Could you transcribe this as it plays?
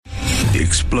The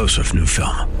explosive new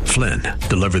film, Flynn,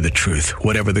 deliver the truth,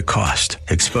 whatever the cost,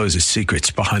 exposes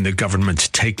secrets behind the government's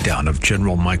takedown of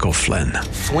General Michael Flynn.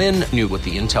 Flynn knew what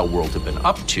the intel world had been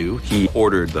up to. He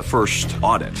ordered the first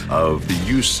audit of the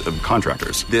use of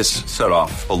contractors. This set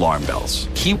off alarm bells.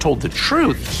 He told the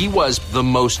truth. He was the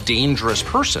most dangerous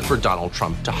person for Donald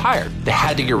Trump to hire. They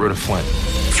had to get rid of Flynn.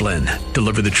 Flynn,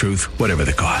 deliver the truth, whatever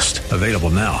the cost. Available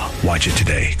now. Watch it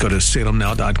today. Go to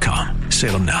salemnow.com.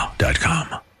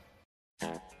 salemnow.com.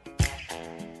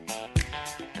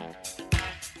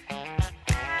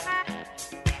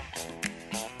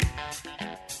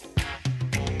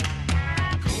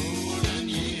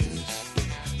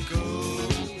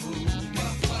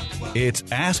 It's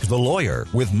Ask the Lawyer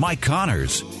with Mike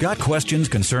Connors. Got questions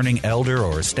concerning elder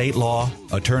or estate law?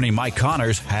 Attorney Mike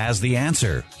Connors has the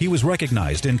answer. He was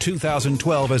recognized in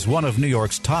 2012 as one of New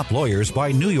York's top lawyers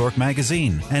by New York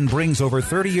Magazine and brings over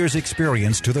 30 years'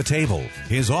 experience to the table.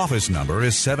 His office number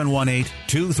is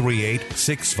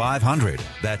 718-238-6500.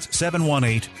 That's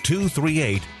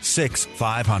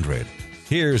 718-238-6500.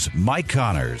 Here's Mike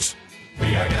Connors.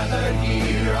 We are gathered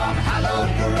here on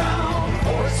hallowed ground,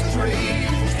 horses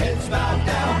raised, heads bowed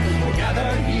down. We're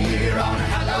gathered here on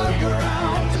hallowed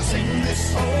ground to sing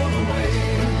this song away.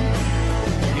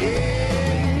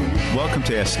 Yeah. Welcome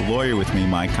to Ask the Lawyer with me,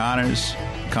 Mike Connors,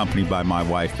 accompanied by my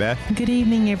wife, Beth. Good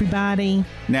evening, everybody.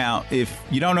 Now, if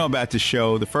you don't know about the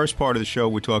show, the first part of the show,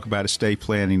 we talk about estate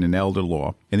planning and elder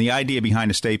law. And the idea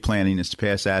behind estate planning is to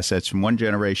pass assets from one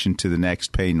generation to the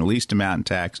next, paying the least amount in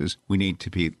taxes we need to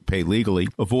pay legally,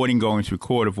 avoiding going through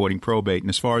court, avoiding probate, and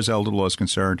as far as elder law is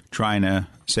concerned, trying to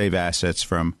save assets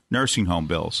from nursing home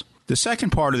bills. The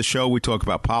second part of the show, we talk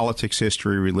about politics,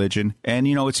 history, religion, and,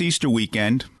 it's Easter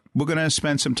weekend. We're going to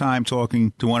spend some time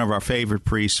talking to one of our favorite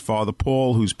priests, Father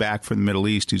Paul, who's back from the Middle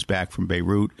East, who's back from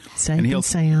Beirut. Safe and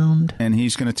sound. And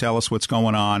he's going to tell us what's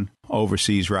going on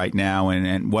overseas right now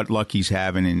and what luck he's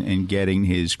having in getting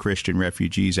his Christian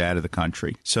refugees out of the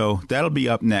country. So that'll be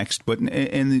up next. But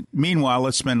in the meanwhile,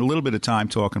 let's spend a little bit of time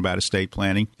talking about estate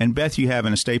planning. And Beth, you have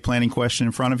an estate planning question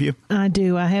in front of you? I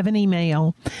do. I have an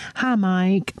email. Hi,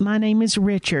 Mike. My name is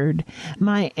Richard.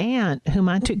 My aunt, whom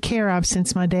I took care of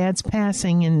since my dad's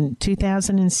passing in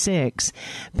 2006,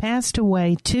 passed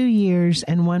away 2 years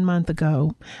and 1 month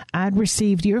ago. I'd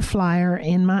received your flyer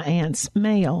in my aunt's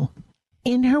mail.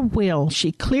 In her will,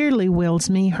 she clearly wills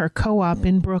me her co-op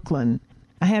in Brooklyn.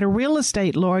 I had a real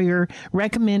estate lawyer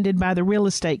recommended by the real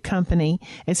estate company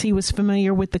as he was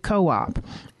familiar with the co-op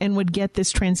and would get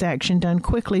this transaction done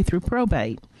quickly through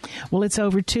probate. Well, it's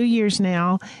over 2 years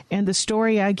now, and the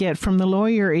story I get from the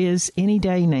lawyer is any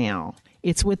day now.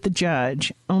 It's with the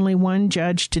judge, only one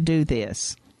judge to do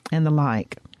this, and the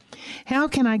like. How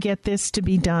can I get this to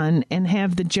be done and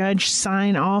have the judge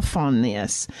sign off on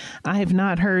this? I have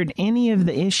not heard any of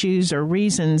the issues or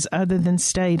reasons other than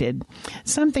stated.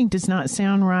 Something does not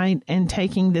sound right and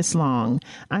taking this long.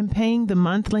 I'm paying the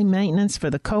monthly maintenance for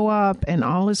the co-op and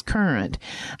all is current.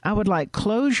 I would like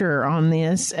closure on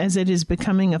this as it is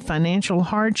becoming a financial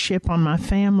hardship on my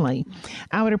family.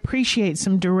 I would appreciate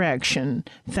some direction.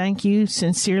 Thank you.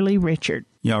 Sincerely, Richard.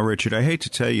 Yeah, Richard, I hate to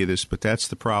tell you this, but that's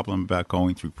the problem about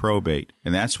going through probate.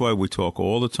 And that's why we talk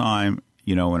all the time,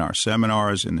 in our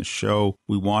seminars, in the show,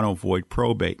 we want to avoid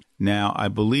probate. Now, I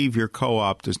believe your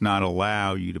co-op does not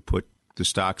allow you to put the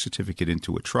stock certificate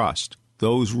into a trust.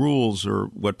 Those rules are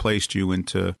what placed you in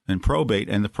probate.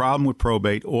 And the problem with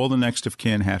probate, all the next of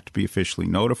kin have to be officially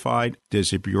notified.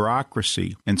 There's a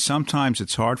bureaucracy. And sometimes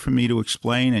it's hard for me to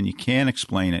explain, and you can't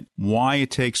explain it. Why it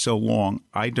takes so long,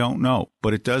 I don't know.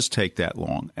 But it does take that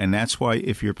long. And that's why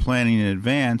if you're planning in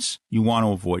advance, you want to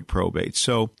avoid probate.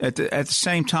 So at the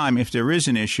same time, if there is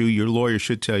an issue, your lawyer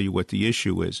should tell you what the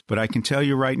issue is. But I can tell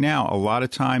you right now, a lot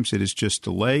of times it is just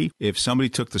delay. If somebody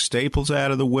took the staples out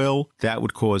of the will, that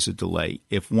would cause a delay.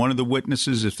 If one of the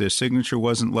witnesses, if their signature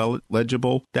wasn't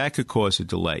legible, that could cause a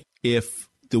delay. If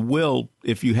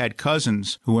you had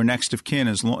cousins who were next of kin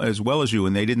as well as you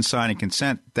and they didn't sign a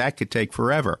consent, that could take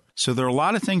forever. So there are a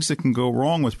lot of things that can go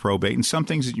wrong with probate and some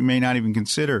things that you may not even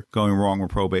consider going wrong with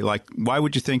probate. Like, why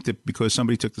would you think that because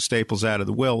somebody took the staples out of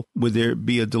the will, would there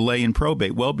be a delay in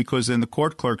probate? Well, because then the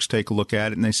court clerks take a look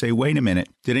at it and they say, wait a minute,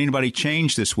 did anybody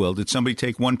change this will? Did somebody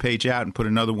take one page out and put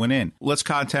another one in? Let's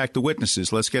contact the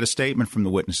witnesses. Let's get a statement from the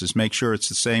witnesses. Make sure it's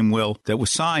the same will that was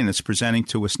signed that's presenting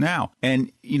to us now.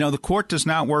 And, the court does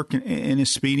not work in a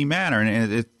speedy manner.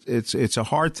 And it's a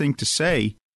hard thing to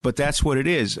say, but that's what it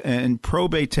is. And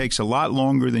probate takes a lot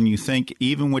longer than you think,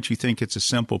 even what you think it's a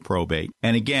simple probate.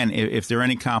 And again, if there are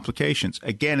any complications,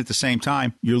 again, at the same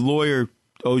time, your lawyer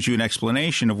owes you an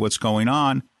explanation of what's going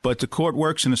on. But the court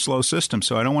works in a slow system,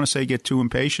 so I don't want to say get too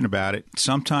impatient about it.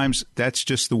 Sometimes that's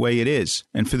just the way it is.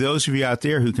 And for those of you out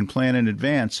there who can plan in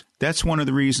advance, that's one of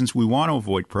the reasons we want to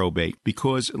avoid probate.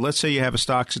 Because let's say you have a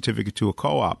stock certificate to a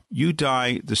co-op. You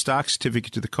die, the stock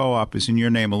certificate to the co-op is in your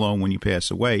name alone when you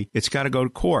pass away. It's got to go to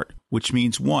court, which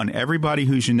means, one, everybody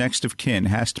who's your next of kin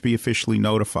has to be officially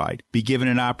notified, be given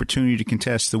an opportunity to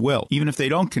contest the will. Even if they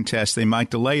don't contest, they might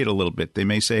delay it a little bit. They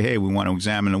may say, hey, we want to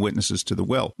examine the witnesses to the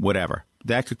will, whatever.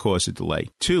 That could cause a delay.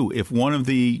 Two, if one of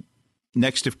the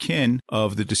next of kin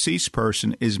of the deceased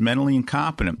person is mentally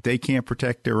incompetent, they can't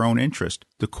protect their own interest,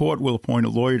 the court will appoint a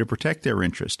lawyer to protect their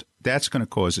interest. That's going to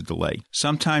cause a delay.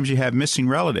 Sometimes you have missing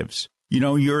relatives. You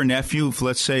know, you're a nephew, if,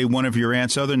 let's say, one of your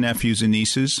aunt's other nephews and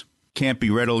nieces can't be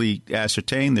readily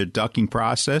ascertained, their ducking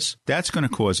process, that's going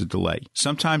to cause a delay.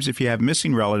 Sometimes if you have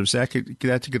missing relatives, that could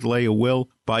delay a will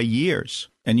by years.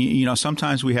 And, you know,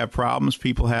 sometimes we have problems.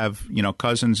 People have, you know,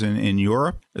 cousins in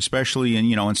Europe, especially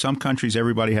in some countries,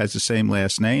 everybody has the same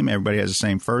last name. Everybody has the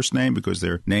same first name because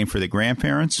they're named for their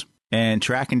grandparents. And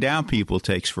tracking down people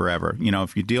takes forever. You know,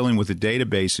 if you're dealing with a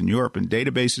database in Europe, and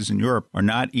databases in Europe are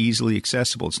not easily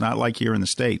accessible. It's not like here in the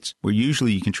States, where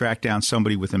usually you can track down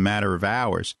somebody within a matter of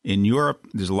hours. In Europe,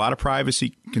 there's a lot of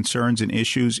privacy concerns and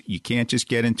issues. You can't just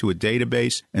get into a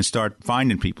database and start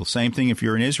finding people. Same thing if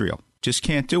you're in Israel. Just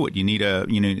can't do it. You need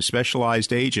a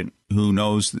specialized agent who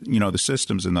knows, the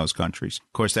systems in those countries.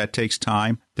 Of course, that takes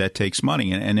time. That takes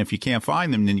money. And if you can't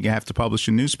find them, then you have to publish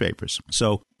in newspapers.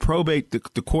 So probate, the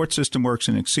court system works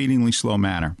in an exceedingly slow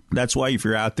manner. That's why if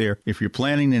you're out there, if you're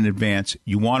planning in advance,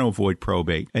 you want to avoid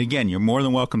probate. And again, you're more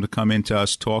than welcome to come into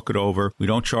us, talk it over. We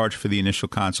don't charge for the initial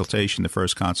consultation. The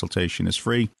first consultation is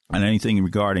free. And anything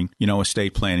regarding,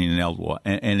 estate planning and elder law.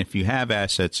 And if you have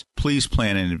assets, please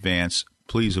plan in advance.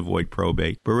 Please avoid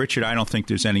probate. But, Richard, I don't think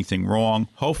there's anything wrong.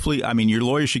 Hopefully, your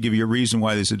lawyer should give you a reason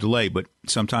why there's a delay, but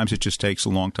sometimes it just takes a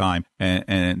long time,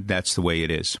 and that's the way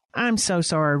it is. I'm so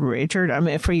sorry,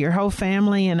 Richard. For your whole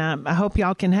family, and I hope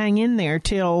y'all can hang in there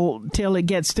till it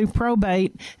gets through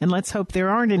probate, and let's hope there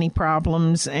aren't any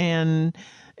problems, and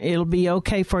it'll be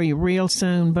okay for you real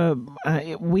soon. But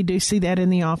we do see that in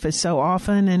the office so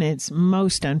often, and it's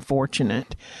most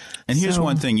unfortunate. And here's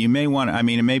one thing. You may want to,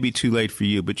 it may be too late for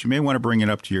you, but you may want to bring it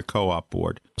up to your co-op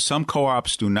board. Some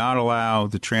co-ops do not allow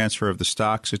the transfer of the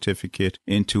stock certificate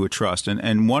into a trust.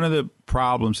 And one of the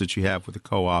problems that you have with a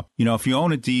co-op, if you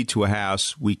own a deed to a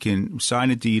house, we can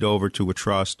sign a deed over to a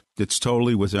trust that's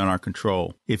totally within our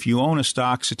control. If you own a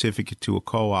stock certificate to a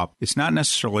co-op, it's not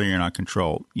necessarily in our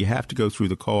control. You have to go through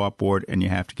the co-op board and you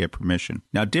have to get permission.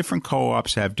 Now, different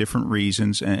co-ops have different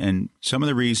reasons, and some of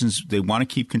the reasons, they want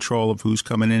to keep control of who's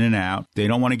coming in and out. They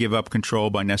don't want to give up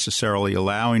control by necessarily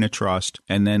allowing a trust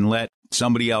and then let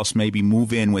somebody else maybe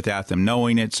move in without them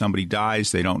knowing it. Somebody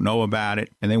dies, they don't know about it,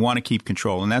 and they want to keep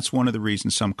control. And that's one of the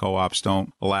reasons some co-ops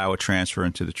don't allow a transfer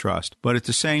into the trust. But at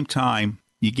the same time,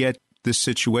 you get this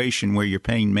situation where you're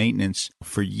paying maintenance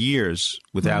for years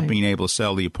without being able to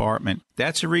sell the apartment.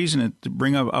 That's a reason to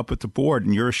bring up at the board,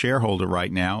 and you're a shareholder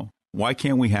right now. Why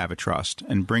can't we have a trust?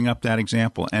 And bring up that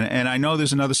example. And I know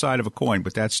there's another side of a coin,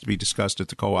 but that's to be discussed at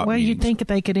the co-op meetings. You'd think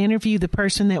they could interview the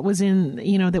person that was in,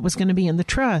 that was going to be in the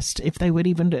trust, if they would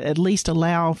even at least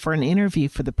allow for an interview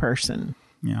for the person.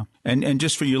 Yeah. And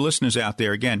just for your listeners out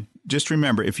there, again, just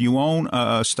remember, if you own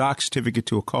a stock certificate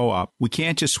to a co-op, we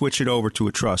can't just switch it over to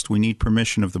a trust. We need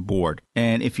permission of the board.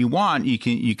 And if you want, you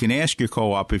can ask your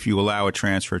co-op if you allow a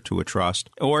transfer to a trust.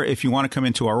 Or if you want to come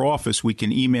into our office, we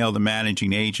can email the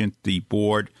managing agent, the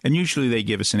board, and usually they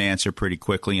give us an answer pretty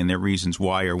quickly and their reasons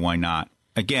why or why not.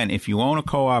 Again, if you own a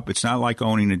co-op, it's not like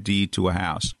owning a deed to a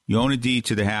house. You own a deed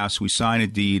to the house, we sign a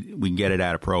deed, we can get it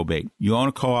out of probate. You own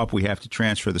a co-op, we have to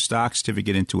transfer the stock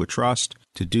certificate into a trust.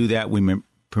 To do that, we need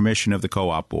permission of the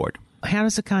co-op board. How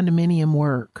does a condominium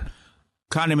work?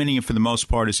 Condominium, for the most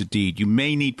part, is a deed. You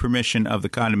may need permission of the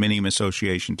condominium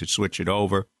association to switch it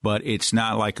over, but it's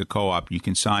not like a co-op. You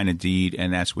can sign a deed,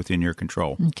 and that's within your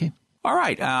control. Okay. All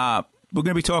right. We're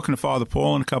going to be talking to Father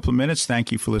Paul in a couple of minutes.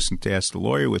 Thank you for listening to Ask the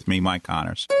Lawyer with me, Mike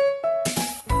Connors.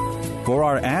 For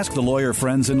our Ask the Lawyer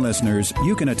friends and listeners,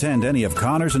 you can attend any of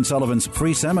Connors and Sullivan's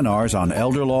free seminars on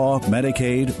elder law,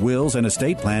 Medicaid, wills and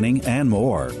estate planning, and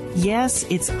more. Yes,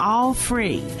 it's all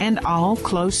free and all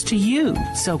close to you.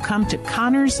 So come to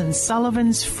Connors and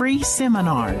Sullivan's free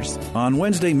seminars. On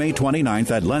Wednesday, May 29th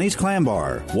at Lenny's Clam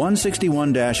Bar,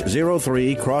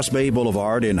 161-03 Cross Bay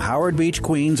Boulevard in Howard Beach,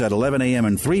 Queens at 11 a.m.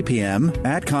 and 3 p.m.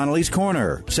 At Connolly's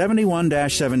Corner,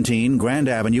 71-17 Grand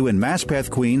Avenue in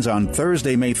Maspeth, Queens on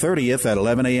Thursday, May 30th North at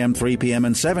 11 a.m., 3 p.m.,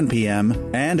 and 7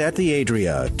 p.m., and at the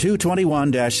Adria,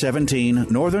 221-17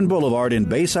 Northern Boulevard in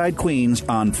Bayside, Queens,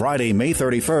 on Friday, May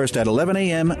 31st at 11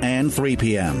 a.m. and 3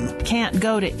 p.m. Can't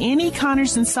go to any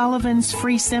Connors & Sullivan's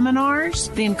free seminars?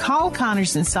 Then call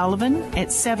Connors & Sullivan at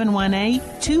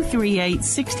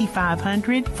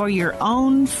 718-238-6500 for your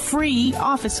own free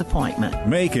office appointment.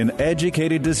 Make an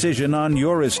educated decision on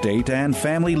your estate and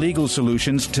family legal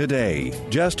solutions today.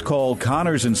 Just call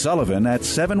Connors & Sullivan at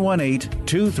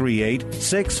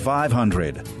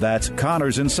 718-238-6500. That's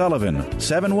Connors & Sullivan,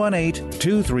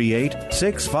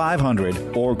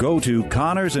 718-238-6500, or go to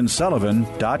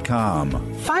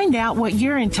ConnorsandSullivan.com. Find out what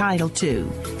you're entitled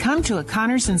to. Come to a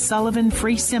Connors & Sullivan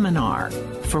free seminar.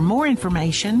 For more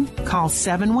information, call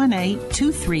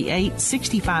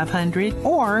 718-238-6500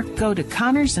 or go to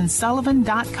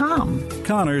ConnorsandSullivan.com.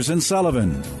 Connors &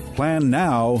 Sullivan. Plan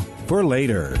now for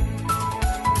later.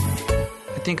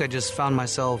 I think I just found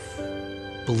myself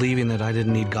believing that I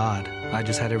didn't need God. I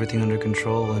just had everything under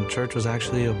control, and church was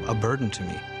actually a burden to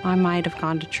me. I might have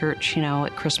gone to church,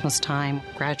 at Christmas time,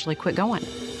 gradually quit going.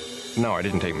 No, I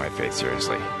didn't take my faith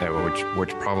seriously,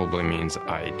 which probably means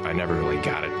I never really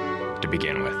got it to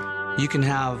begin with. You can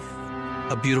have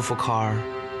a beautiful car,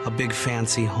 a big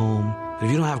fancy home, but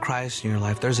if you don't have Christ in your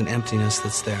life, there's an emptiness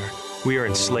that's there. We are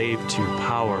enslaved to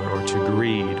power or to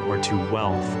greed or to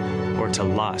wealth or to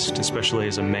lust, especially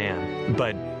as a man.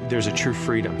 But there's a true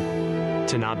freedom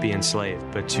to not be enslaved,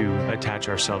 but to attach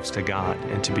ourselves to God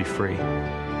and to be free.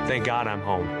 Thank God I'm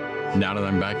home. Now that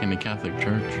I'm back in the Catholic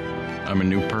Church, I'm a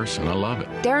new person. I love it.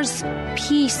 There's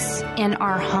peace in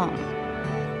our home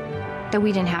that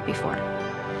we didn't have before.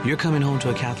 You're coming home to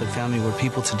a Catholic family where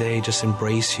people today just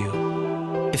embrace you.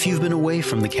 If you've been away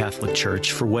from the Catholic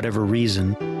Church for whatever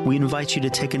reason, we invite you to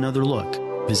take another look.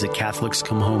 Visit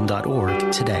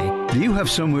CatholicsComeHome.org today. Do you have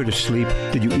somewhere to sleep?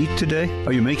 Did you eat today?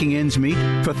 Are you making ends meet?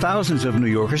 For thousands of New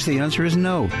Yorkers, the answer is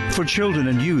no. For children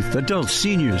and youth, adults,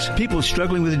 seniors, people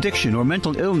struggling with addiction or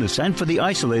mental illness, and for the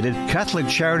isolated, Catholic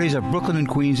Charities of Brooklyn and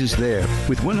Queens is there.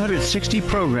 With 160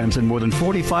 programs and more than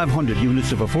 4,500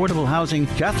 units of affordable housing,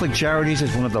 Catholic Charities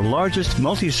is one of the largest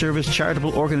multi-service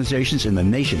charitable organizations in the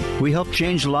nation. We help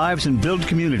change lives and build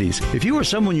communities. If you or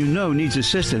someone you know needs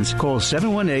assistance, call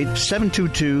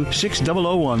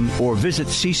 718-722-6001 or visit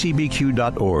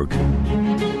ccbq.org.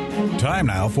 Time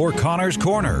now for Connor's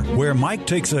Corner, where Mike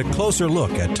takes a closer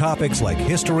look at topics like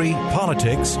history,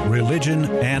 politics, religion,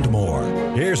 and more.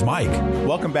 Here's Mike.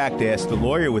 Welcome back to Ask the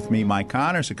Lawyer with me, Mike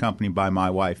Connors, accompanied by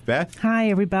my wife, Beth. Hi,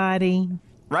 everybody.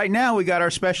 Right now, we got our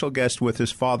special guest with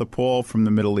us, Father Paul from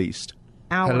the Middle East.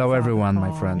 Hello, everyone,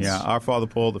 my friends. Yeah, our Father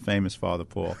Paul, the famous Father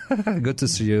Paul. Good to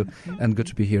see you and good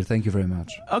to be here. Thank you very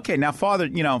much. Okay, now, Father,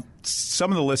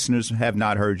 some of the listeners have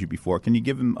not heard you before. Can you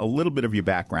give them a little bit of your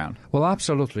background? Well,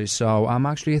 absolutely. So I'm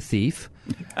actually a thief.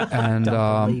 And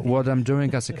what I'm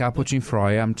doing as a Capuchin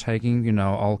friar, I'm taking,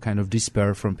 all kind of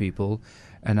despair from people,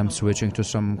 and I'm switching to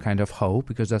some kind of hope,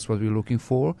 because that's what we're looking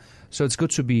for. So it's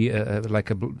good to be like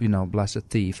a blessed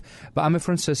thief. But I'm a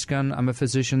Franciscan. I'm a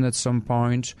physician at some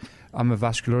point. I'm a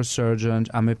vascular surgeon.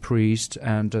 I'm a priest.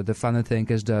 And the funny thing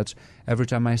is that every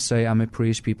time I say I'm a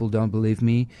priest, people don't believe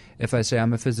me. If I say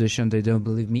I'm a physician, they don't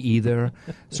believe me either.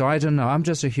 So I don't know. I'm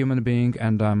just a human being,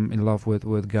 and I'm in love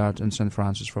with God and St.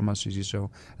 Francis from Assisi.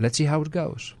 So let's see how it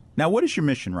goes. Now, what is your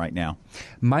mission right now?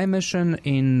 My mission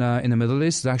in the Middle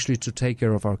East is actually to take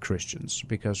care of our Christians.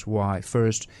 Because why?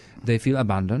 First, they feel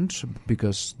abandoned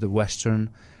because the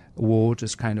Western world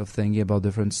is kind of thinking about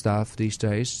different stuff these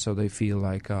days. So they feel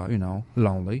like,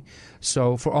 lonely.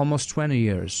 So for almost 20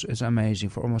 years, it's amazing.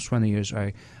 For almost 20 years,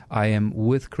 I am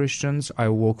with Christians. I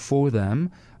work for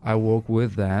them. I work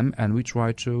with them. And we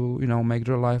try to, make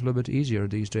their life a little bit easier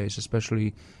these days,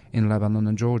 especially in Lebanon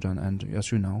and Jordan. And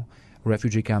as you know,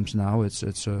 refugee camps now, it's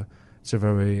a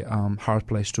very hard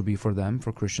place to be for them,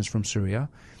 for Christians from Syria.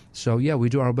 So yeah, we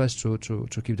do our best to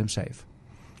keep them safe.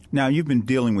 Now, you've been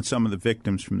dealing with some of the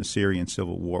victims from the Syrian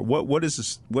civil war. What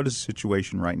is the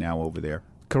situation right now over there?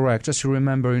 Correct. As you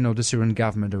remember, the Syrian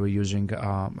government, they were using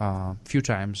a few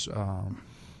times,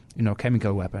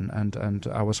 chemical weapon, and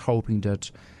I was hoping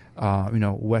that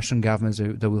Western governments,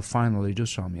 they will finally do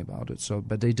something about it.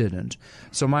 But they didn't.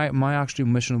 So my actual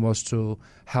mission was to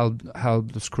help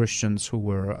those Christians who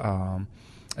were a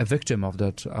victim of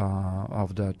that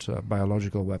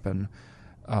biological weapon.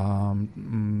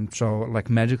 So like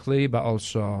medically, but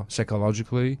also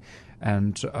psychologically,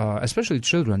 and especially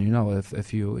children.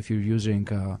 If you're using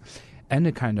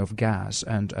any kind of gas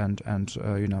and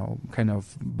kind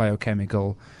of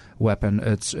biochemical weapon,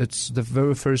 it's the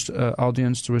very first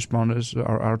audience to respond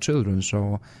are our children.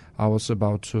 So I was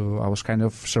kind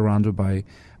of surrounded by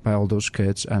all those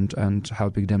kids and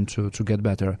helping them to get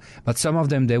better. But some of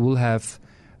them, they will have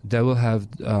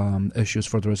issues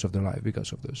for the rest of their life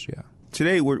because of this. Yeah.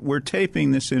 Today we're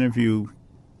taping this interview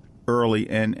early,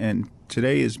 and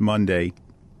today is Monday.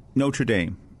 Notre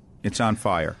Dame, it's on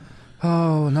fire.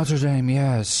 Oh, Notre Dame,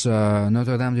 yes,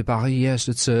 Notre Dame de Paris, yes.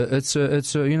 It's a it's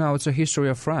a history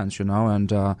of France, and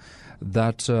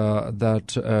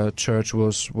that church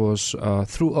was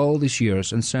through all these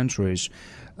years and centuries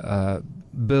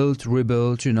built,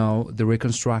 rebuilt, the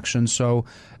reconstruction. So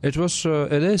it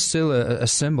is still a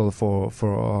symbol for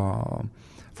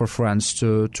France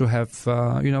to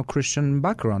have Christian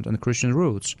background and Christian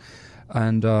roots.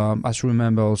 And as you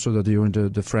remember also that during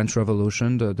the French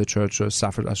Revolution, the church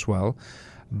suffered as well.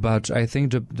 But I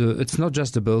think it's not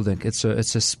just the building; it's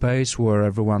a space where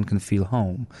everyone can feel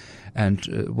home. And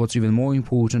what's even more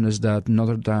important is that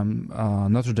Notre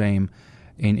Dame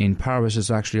in Paris is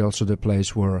actually also the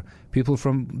place where people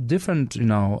from different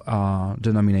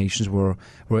denominations were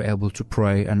able to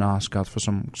pray and ask God for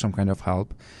some kind of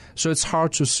help. So it's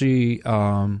hard to see.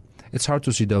 It's hard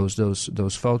to see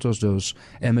those photos, those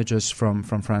images from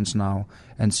France now,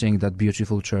 and seeing that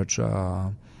beautiful church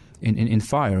in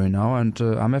fire, And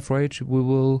I'm afraid we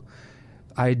will.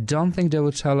 I don't think they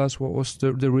will tell us what was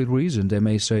the real reason. They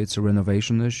may say it's a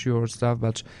renovation issue or stuff,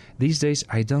 but these days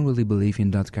I don't really believe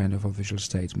in that kind of official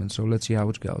statement. So let's see how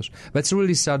it goes. But it's a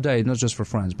really sad day, not just for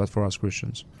France, but for us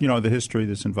Christians. The history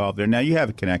that's involved there. Now, you have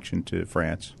a connection to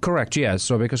France. Correct, yes.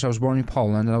 So because I was born in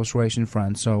Poland and I was raised in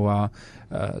France, so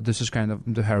this is kind of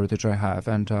the heritage I have.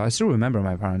 And I still remember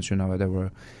my parents, they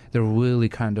were really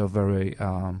kind of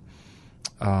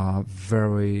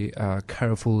very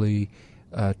carefully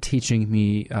teaching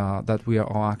me that we are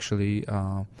all actually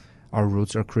our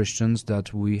roots are Christians,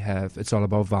 that it's all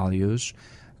about values,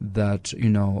 that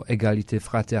égalité,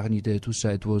 fraternité, tout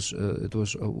ça, it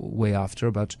was way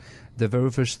after, but the very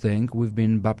first thing, we've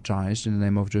been baptized in the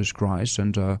name of Jesus Christ,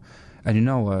 and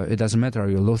it doesn't matter,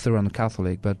 you're Lutheran or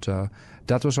Catholic, but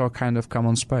that was our kind of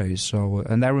common space. So,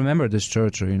 and I remember this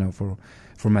church,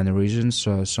 for many reasons,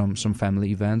 some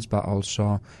family events, but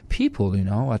also people,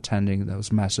 attending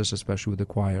those masses, especially with the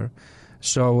choir.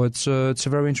 So it's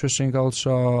very interesting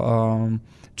also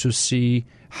to see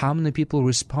how many people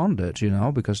responded,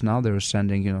 because now they're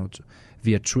sending,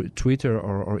 via Twitter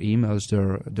or emails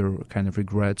their kind of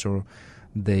regrets or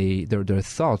their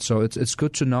thoughts. So it's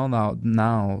good to know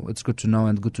now. It's good to know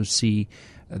and good to see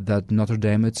that Notre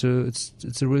Dame. It's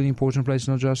a really important place,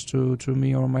 not just to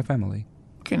me or my family.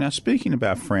 Okay, now speaking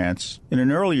about France, in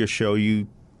an earlier show you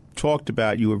talked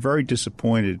about you were very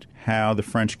disappointed how the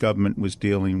French government was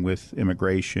dealing with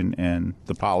immigration and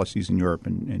the policies in Europe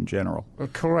in general.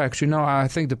 Correct. I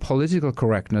think the political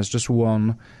correctness just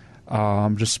won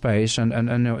the space.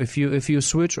 And if you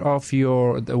switch off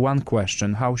the one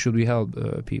question, how should we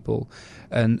help people?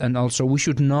 And also we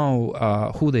should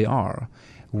know who they are.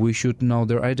 We should know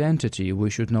their identity. We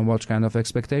should know what kind of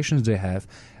expectations they have.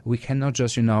 We cannot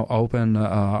just, open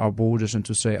our borders and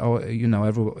to say,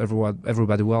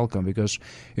 everybody welcome. Because,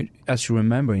 as you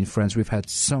remember, in France, we've had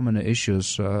so many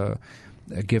issues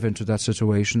given to that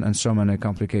situation and so many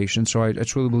complications. So I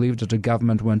truly believe that the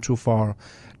government went too far,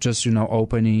 just,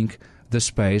 opening the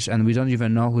space, and we don't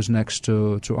even know who's next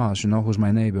to us. Who's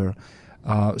my neighbor.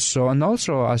 And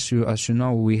also, as you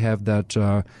know, we have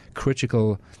that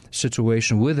critical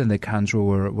situation within the country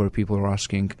where people are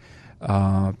asking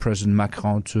President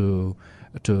Macron to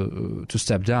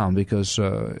step down because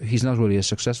he's not really a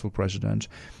successful president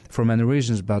for many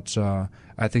reasons. But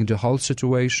I think the whole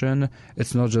situation,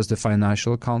 it's not just the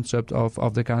financial concept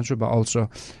of the country, but also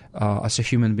as a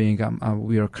human being,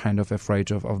 we are kind of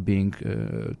afraid of being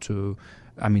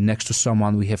next to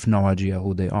someone we have no idea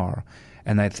who they are.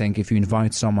 And I think if you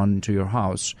invite someone to your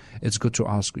house, it's good to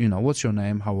ask, what's your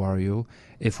name? How are you?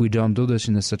 If we don't do this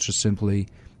in such a simply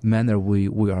manner, we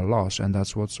are lost. And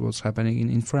that's what's happening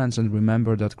in France. And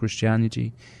remember that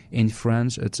Christianity in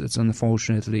France, it's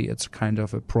unfortunately, it's kind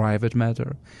of a private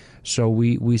matter. So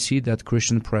we see that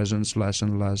Christian presence less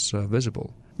and less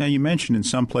visible. Now, you mentioned in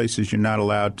some places you're not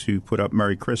allowed to put up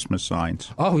Merry Christmas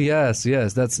signs. Oh, yes.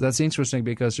 That's interesting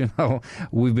because,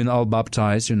 we've been all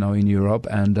baptized, in Europe,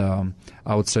 and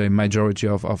I would say majority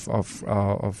of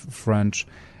French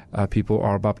people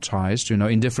are baptized,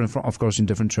 in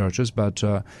different churches. But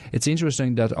it's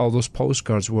interesting that all those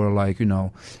postcards were like,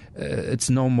 it's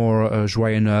no more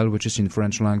Joyeux Noël, which is in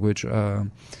French language,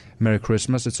 Merry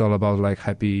Christmas. It's all about like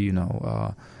happy,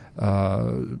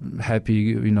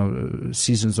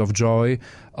 seasons of joy,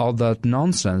 all that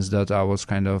nonsense that I was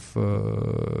kind of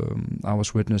I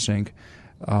was witnessing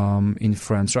in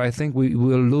France. So I think we're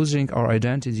losing our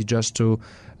identity just to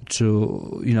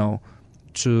to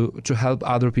help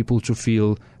other people to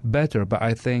feel better. But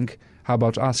I think, how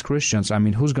about us Christians? I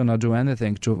mean, who's going to do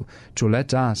anything to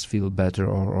let us feel better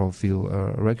or feel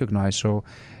recognized? So,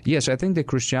 yes, I think that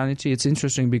Christianity, it's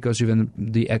interesting because even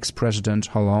the ex-president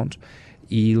Hollande,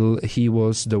 he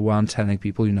was the one telling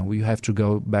people, you have to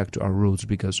go back to our roots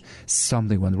because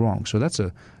something went wrong. So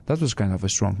that was kind of a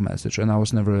strong message. And I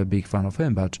was never a big fan of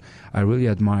him, but I really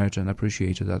admired and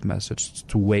appreciated that message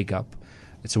to wake up.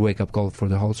 It's a wake-up call for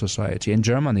the whole society. And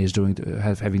Germany is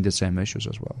having the same issues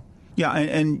as well. Yeah,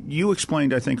 and you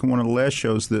explained, I think, in one of the last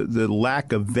shows, the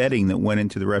lack of vetting that went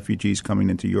into the refugees coming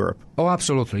into Europe. Oh,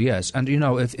 absolutely, yes. And,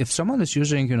 if someone is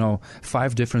using,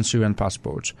 5 different Syrian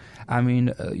passports, I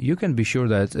mean, you can be sure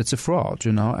that it's a fraud,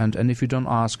 and if you don't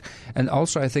ask. And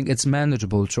also, I think it's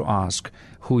manageable to ask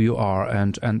who you are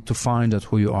and to find out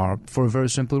who you are for a very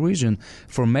simple reason.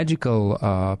 For medical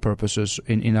purposes,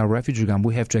 in our refugee camp,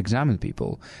 we have to examine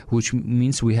people, which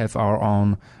means we have our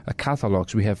own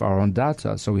catalogs, we have our own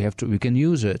data, so we can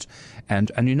use it.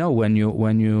 And when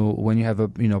you have a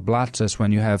blood test,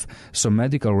 when you have some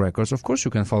medical records, of course you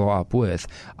can follow up with.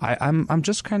 I'm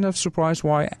just kind of surprised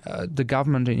why the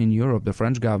government in Europe, the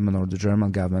French government or the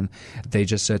German government, they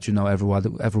just said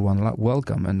everyone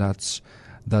welcome, and that's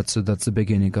the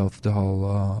beginning of the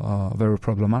whole very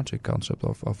problematic concept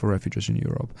of refugees in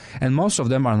Europe. And most of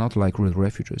them are not like real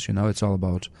refugees. It's all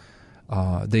about.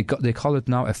 They call it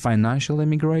now a financial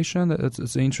immigration.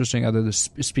 It's interesting. The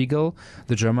Spiegel,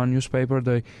 the German newspaper,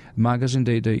 the magazine,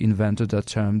 they invented that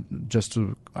term just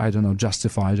to,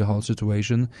 justify the whole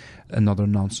situation. Another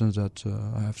nonsense that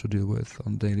I have to deal with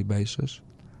on a daily basis.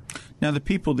 Now, the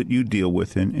people that you deal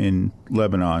with in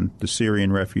Lebanon, the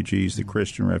Syrian refugees, the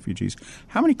Christian refugees,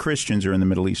 how many Christians are in the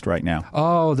Middle East right now?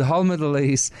 Oh, the whole Middle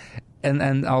East.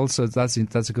 And also, that's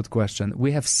a good question.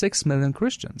 We have 6 million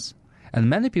Christians. And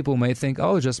many people may think,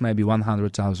 just maybe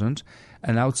 100,000.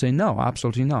 And I would say, no,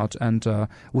 absolutely not. And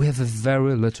we have a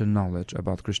very little knowledge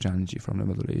about Christianity from the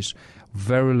Middle East.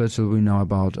 Very little we know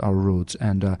about our roots.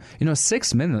 And,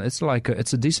 6 million, it's like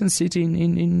it's a decent city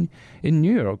in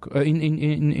New York,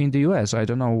 in the U.S. I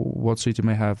don't know what city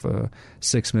may have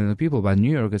 6 million people, but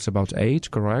New York, it's about 8,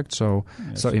 correct? So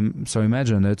yes. So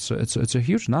imagine, it's a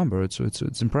huge number. It's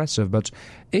impressive. But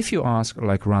if you ask,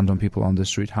 like, random people on the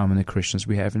street how many Christians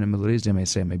we have in the Middle East, they may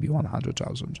say maybe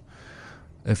 100,000.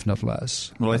 If not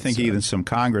less. Well, I think even some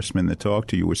congressmen that talked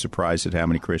to you were surprised at how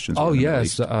many Christians were in the Middle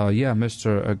East.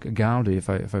 Mr. Gowdy, if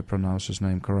I pronounce his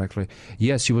name correctly.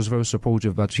 Yes, he was very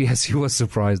supportive, but yes, he was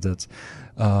surprised that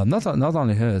not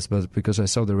only his, but because I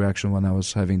saw the reaction when I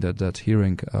was having that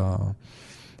hearing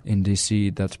in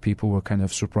D.C., that people were kind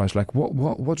of surprised, like,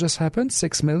 what just happened?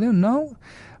 6 million? No?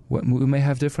 We may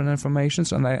have different information,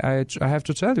 and I have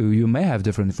to tell you, you may have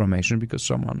different information because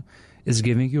someone is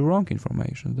giving you wrong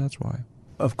information. That's why.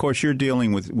 Of course, you're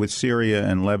dealing with Syria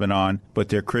and Lebanon, but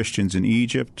they're Christians in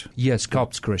Egypt? Yes,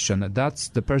 Copts Christian. That's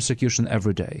the persecution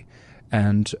every day.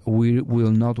 And we will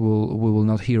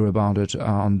not hear about it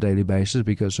on a daily basis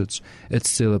because it's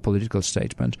still a political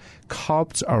statement.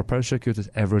 Copts are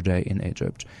persecuted every day in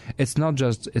Egypt. It's not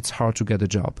just it's hard to get a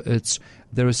job.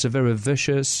 There is a very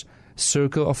vicious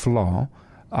circle of law.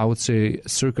 I would say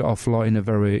circle of law in a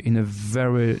very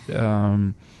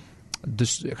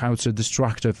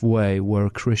destructive way, where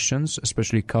Christians,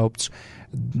 especially Copts,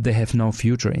 they have no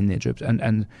future in Egypt.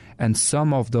 And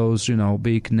some of those,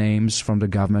 big names from the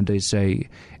government, they say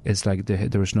it's like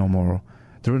there's no more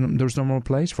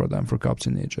place for them, for Copts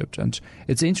in Egypt. And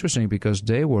it's interesting because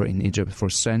they were in Egypt for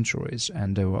centuries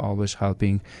and they were always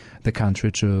helping the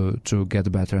country to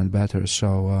get better and better.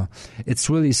 So it's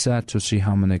really sad to see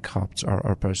how many Copts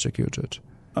are persecuted.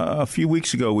 A few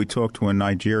weeks ago, we talked to a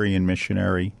Nigerian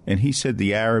missionary, and he said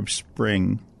the Arab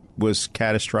Spring was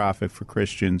catastrophic for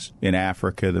Christians in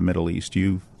Africa, the Middle East.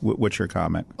 What's your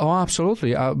comment? Oh,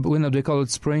 absolutely. They call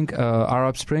it spring,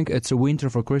 Arab Spring. It's a winter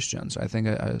for Christians. I think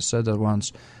I said that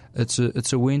once. It's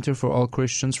a winter for all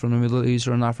Christians from the Middle East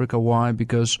and Africa. Why?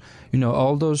 Because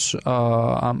all those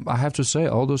I have to say,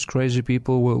 all those crazy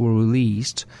people were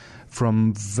released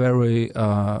from very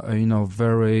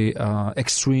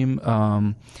extreme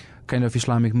kind of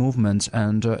Islamic movements,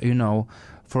 and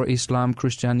for Islam,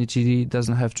 Christianity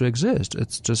doesn't have to exist.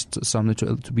 It's just something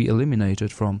to be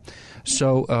eliminated from,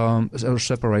 or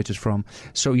separated from.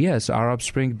 So yes, Arab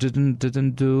Spring didn't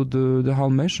do the whole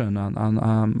mission, and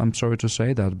I'm sorry to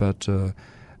say that, but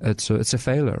it's a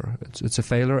failure. It's a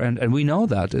failure, and we know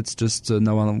that. It's just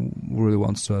no one really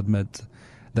wants to admit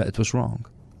that it was wrong.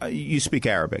 You speak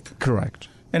Arabic. Correct.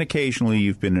 And occasionally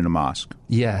you've been in a mosque.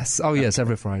 Yes. Oh, yes,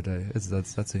 every Friday.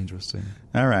 That's interesting.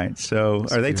 All right. So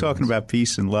are they talking about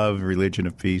peace and love, religion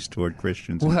of peace toward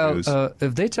Christians and Jews?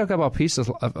 If they talk about peace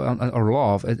or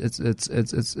love,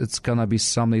 it's gonna be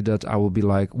something that I will be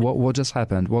like, what just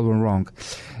happened? What went wrong?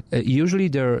 Usually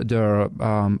they're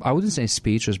I wouldn't say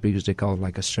speeches because they call it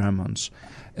like a sermons.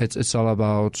 It's all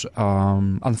about,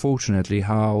 unfortunately,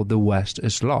 how the West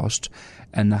is lost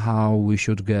and how we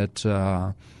should get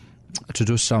to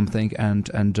do something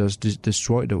and just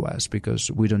destroy the West,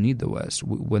 because we don't need the West.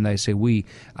 When I say we,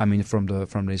 I mean from the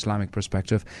Islamic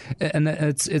perspective. And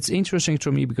it's interesting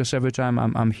to me because every time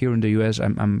I'm here in the U.S.,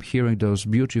 I'm hearing those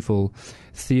beautiful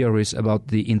theories about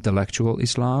the intellectual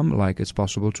Islam, like it's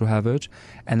possible to have it.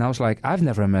 And I was like, I've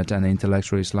never met an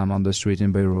intellectual Islam on the street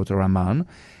in Beirut or Amman.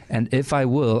 And if I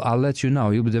will, I'll let you know.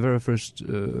 You'll be the very first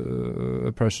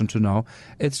person to know.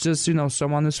 It's just,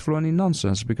 someone is fluent in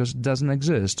nonsense because it doesn't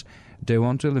exist. They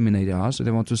want to eliminate us.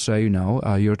 They want to say,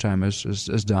 your time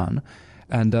is done.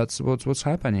 And that's what's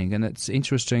happening. And it's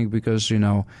interesting because,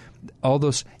 all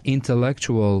those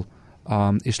intellectual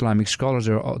Islamic scholars,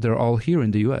 they're all here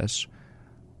in the U.S.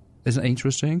 Isn't it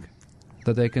interesting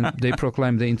that they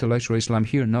proclaim the intellectual Islam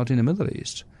here, not in the Middle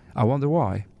East? I wonder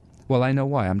why. Well, I know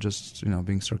why. I'm just,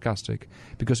 being sarcastic.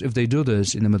 Because if they do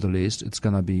this in the Middle East, it's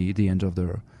going to be the end of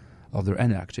their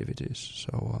any activities.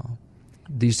 So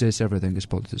these days, everything is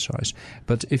politicized.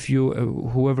 But if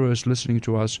whoever is listening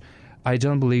to us, I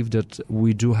don't believe that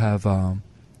we do have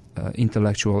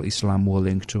intellectual Islam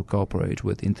willing to cooperate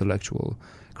with intellectual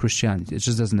Christianity. It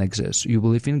just doesn't exist. You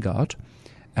believe in God,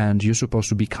 and you're supposed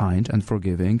to be kind and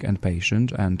forgiving and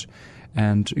patient and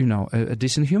a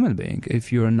decent human being.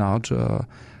 If you're not,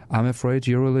 I'm afraid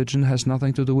your religion has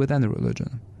nothing to do with any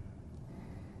religion.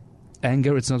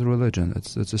 Anger, it's not a religion.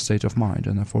 It's a state of mind,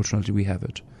 and unfortunately we have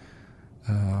it.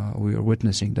 We are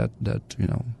witnessing that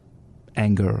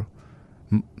anger,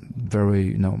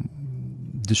 very,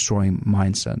 destroying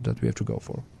mindset that we have to go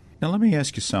for. Now let me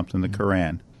ask you something, the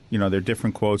Quran. There are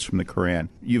different quotes from the Quran.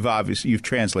 You've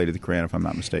translated the Quran, if I'm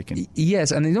not mistaken.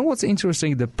 Yes, and what's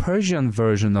interesting? The Persian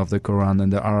version of the Quran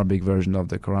and the Arabic version of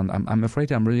the Quran, I'm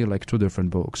afraid I'm really like two different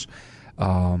books.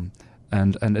 And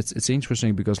it's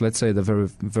interesting because let's say the very,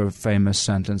 very famous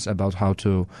sentence about how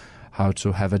to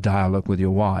have a dialogue with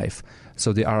your wife.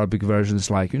 So the Arabic version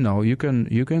is like, you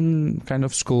can kind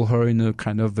of school her in a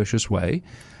kind of vicious way.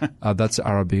 That's the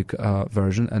Arabic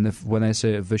version. And when I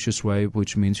say a vicious way,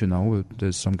 which means,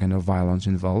 there's some kind of violence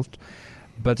involved.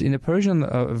 But in the Persian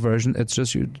version, it's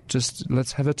just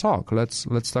let's have a talk.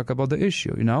 Let's talk about the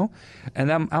issue,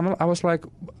 And I was like,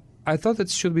 I thought it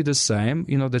should be the same.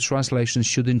 The translation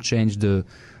shouldn't change the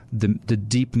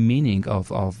deep meaning of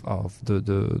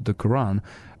the Quran.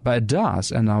 But it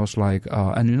does, and I was like,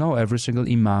 every single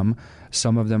imam,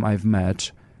 some of them I've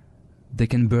met, they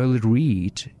can barely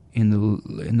read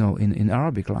in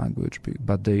Arabic language,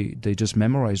 but they just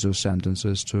memorize those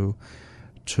sentences to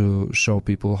show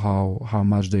people how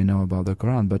much they know about the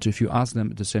Quran. But if you ask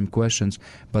them the same questions,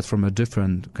 but from a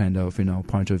different kind of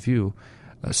point of view,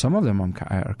 some of them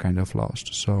are kind of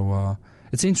lost. So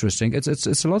it's interesting.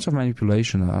 It's a lot of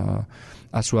manipulation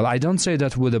as well. I don't say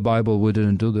that with the Bible we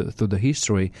didn't do through the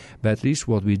history, but at least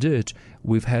what we did,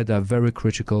 we've had a very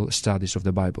critical studies of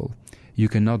the Bible. You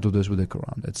cannot do this with the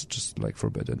Quran. It's just like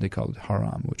forbidden. They call it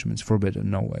haram, which means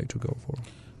forbidden, no way to go for.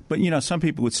 But, some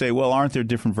people would say, well, aren't there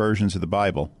different versions of the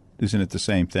Bible? Isn't it the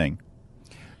same thing?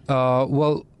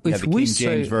 Well, you have the King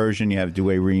James version, you have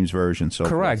Douay Rheims version, so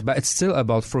correct, forth. But it's still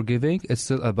about forgiving. It's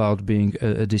still about being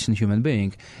a decent human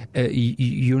being.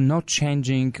 You're not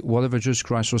changing whatever Jesus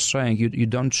Christ was saying. You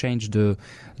don't change the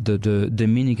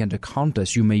meaning and the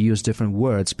context. You may use different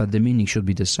words, but the meaning should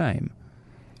be the same.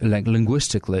 Like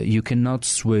linguistically, you cannot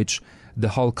switch the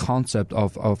whole concept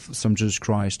of some Jesus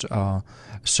Christ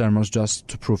sermons just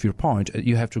to prove your point.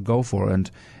 You have to go for it,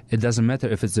 and it doesn't matter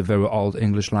if it's a very old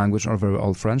English language or very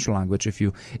old French language. If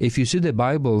you see the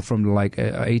Bible from like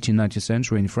 18th, 19th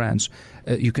century in France,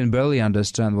 you can barely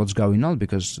understand what's going on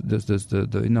because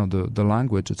the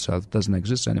language itself doesn't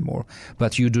exist anymore.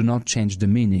 But you do not change the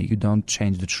meaning. You don't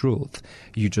change the truth.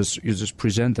 You just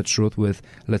present the truth with,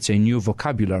 let's say, new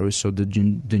vocabulary so the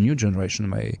new generation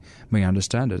may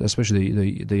understand it, especially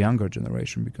the younger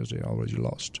generation because they're already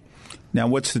lost. Now,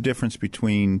 what's the difference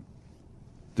between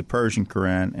the Persian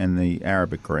Quran and the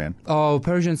Arabic Quran? Oh,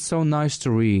 Persian's so nice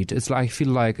to read. It's like, I feel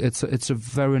like it's a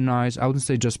very nice, I wouldn't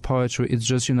say just poetry. It's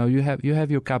just, you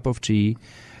have your cup of tea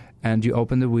and you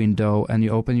open the window and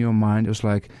you open your mind. It's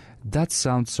like, that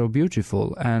sounds so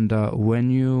beautiful. And when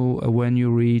you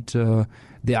read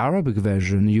the Arabic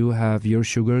version, you have your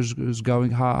sugars is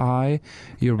going high,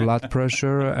 your blood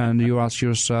pressure, and you ask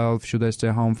yourself, should I stay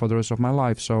home for the rest of my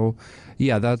life? So,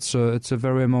 yeah, it's a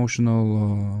very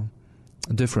emotional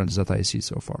difference that I see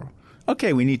so far.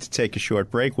 Okay, we need to take a short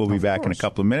break. We'll be back in a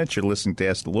couple of minutes. You're listening to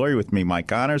Ask the Lawyer with me, Mike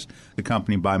Connors,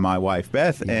 accompanied by my wife,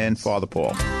 Beth, and Father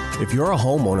Paul. If you're a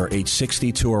homeowner age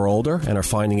 62 or older and are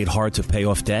finding it hard to pay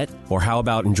off debt, or how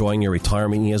about enjoying your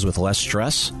retirement years with less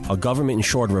stress? A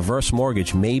government-insured reverse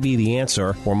mortgage may be the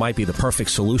answer or might be the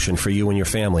perfect solution for you and your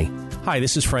family. Hi,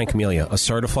 this is Frank Melia, a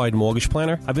certified mortgage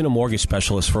planner. I've been a mortgage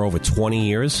specialist for over 20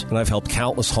 years, and I've helped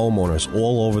countless homeowners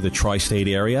all over the tri-state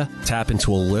area tap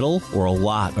into a little or a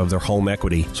lot of their home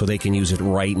equity so they can use it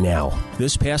right now.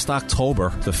 This past October,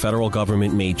 the federal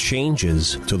government made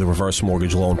changes to the reverse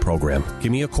mortgage loan program.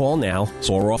 Give me a call now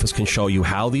so our office can show you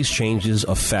how these changes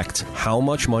affect how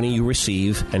much money you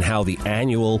receive and how the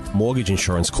annual mortgage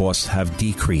insurance costs have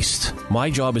decreased. My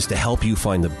job is to help you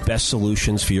find the best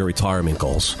solutions for your retirement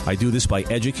goals. I do this by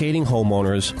educating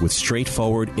homeowners with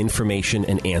straightforward information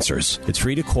and answers. It's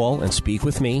free to call and speak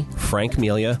with me, Frank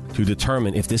Melia, to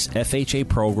determine if this FHA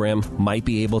program might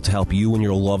be able to help you and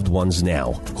your loved ones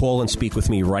now. Call and speak with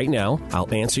me right now.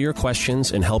 I'll answer your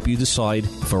questions and help you decide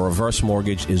if a reverse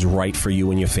mortgage is right for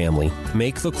you and your family.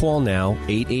 Make the call now,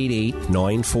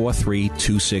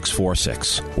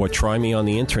 888-943-2646, or try me on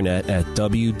the internet at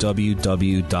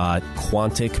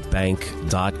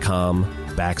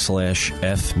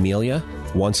www.quanticbank.com/F-Melia.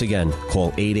 Once again,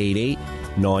 call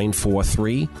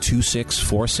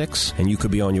 888-943-2646, and you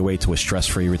could be on your way to a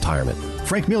stress-free retirement.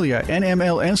 Frank Melia,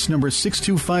 NMLS number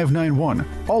 62591.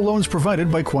 All loans provided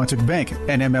by Quantic Bank,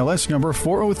 NMLS number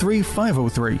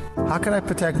 403503. How can I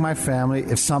protect my family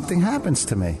if something happens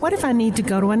to me? What if I need to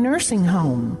go to a nursing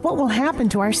home? What will happen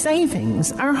to our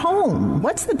savings, our home?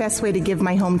 What's the best way to give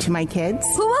my home to my kids?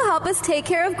 Who will help us take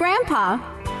care of Grandpa?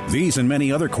 These and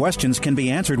many other questions can be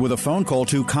answered with a phone call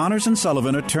to Connors &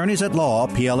 Sullivan, Attorneys at Law,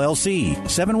 PLLC,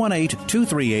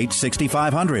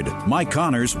 718-238-6500. Mike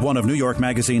Connors, one of New York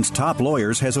Magazine's top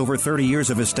lawyers, has over 30 years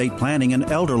of estate planning and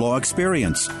elder law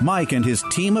experience. Mike and his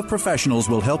team of professionals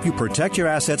will help you protect your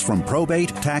assets from probate,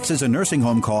 taxes, and nursing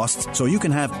home costs so you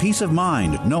can have peace of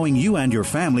mind knowing you and your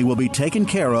family will be taken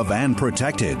care of and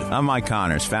protected. I'm Mike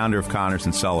Connors, founder of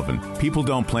Connors & Sullivan. People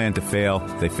don't plan to fail,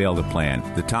 they fail to plan.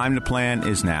 The time to plan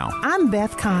is now. I'm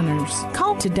Beth Connors.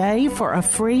 Call today for a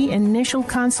free initial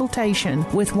consultation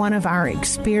with one of our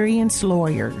experienced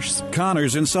lawyers.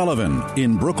 Connors & Sullivan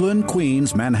in Brooklyn,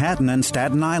 Queens, Manhattan, and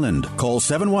Staten Island. Call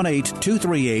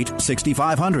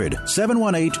 718-238-6500,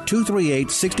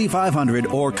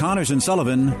 718-238-6500, or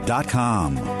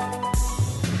ConnorsandSullivan.com.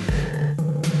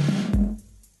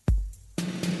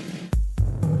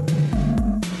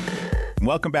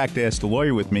 Welcome back to Ask the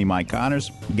Lawyer with me, Mike Connors,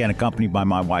 again accompanied by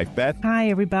my wife, Beth. Hi,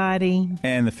 everybody.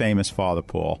 And the famous Father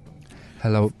Paul.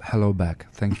 Hello back.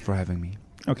 Thanks for having me.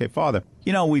 Okay, Father,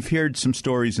 you know, we've heard some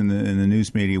stories in the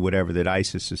news media, whatever, that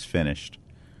ISIS is finished.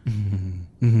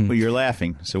 Mm-hmm. But you're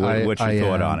laughing, so what's your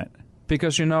thought on it?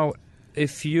 Because, you know,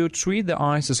 if you treat the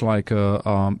ISIS like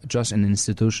just an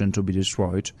institution to be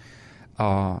destroyed,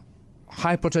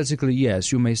 hypothetically,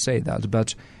 yes, you may say that,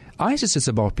 but ISIS is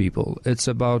about people. It's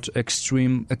about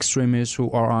extremists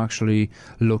who are actually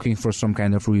looking for some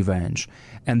kind of revenge.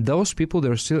 And those people,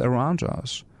 they're still around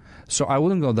us. So I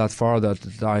wouldn't go that far that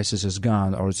the ISIS is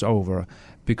gone or it's over,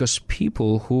 because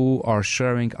people who are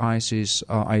sharing ISIS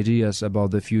ideas about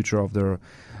the future of their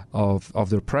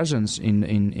presence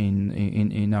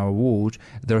in our world,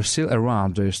 they're still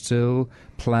around. They're still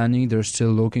planning. They're still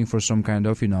looking for some kind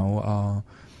of,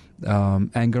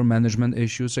 anger management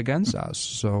issues against us.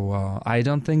 So I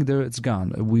don't think it's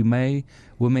gone. We may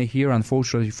hear,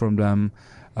 unfortunately, from them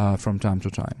from time to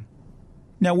time.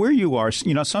 Now, where you are,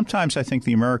 sometimes I think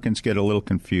the Americans get a little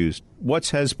confused.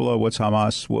 What's Hezbollah? What's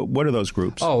Hamas? What are those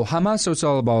groups? Oh, Hamas is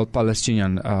all about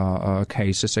Palestinian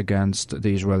cases against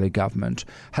the Israeli government.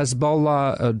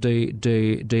 Hezbollah,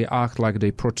 they act like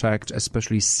they protect,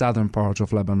 especially southern part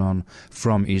of Lebanon,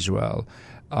 from Israel.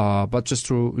 But just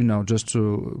to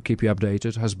keep you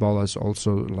updated, Hezbollah is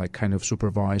also like kind of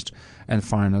supervised and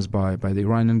financed by the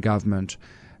Iranian government.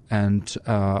 And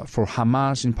for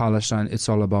Hamas in Palestine, it's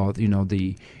all about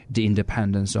the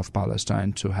independence of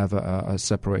Palestine, to have a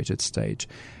separated state.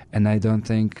 And I don't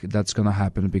think that's going to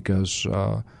happen because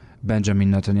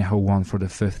Benjamin Netanyahu won for the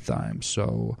 5th time,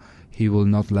 so he will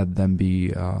not let them be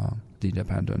the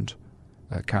independent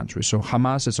country. So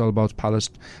Hamas is all about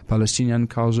Palestinian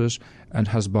causes, and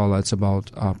Hezbollah, it's about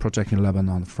protecting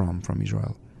Lebanon from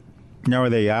Israel. Now, are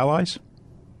they allies?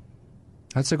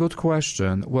 That's a good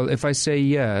question. Well, if I say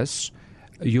yes,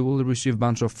 you will receive a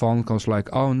bunch of phone calls like,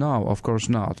 oh, no, of course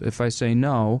not. If I say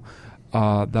no,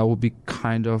 that will be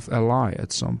kind of a lie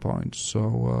at some point.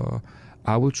 So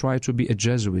I will try to be a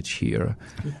Jesuit here,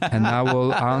 and I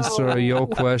will answer your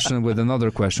question with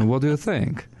another question. What do you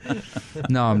think?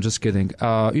 No, I'm just kidding.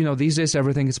 These days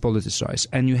everything is politicized,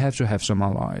 and you have to have some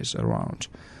allies around.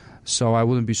 So I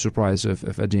wouldn't be surprised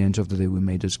if at the end of the day we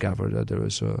may discover that there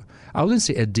is I wouldn't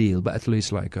say a deal, but at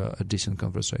least like a decent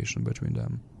conversation between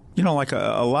them. Like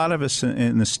a lot of us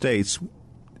in the States,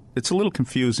 it's a little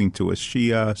confusing to us.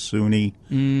 Shia, Sunni,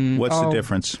 what's the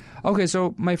difference? Okay,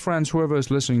 so my friends, whoever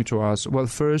is listening to us, well,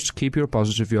 first, keep your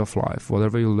positive view of life.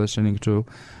 Whatever you're listening to,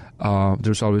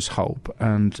 there's always hope,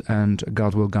 and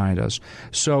God will guide us.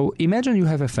 So imagine you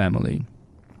have a family,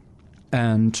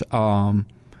 and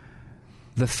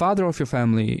the father of your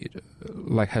family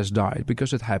has died,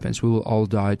 because it happens. We will all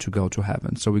die to go to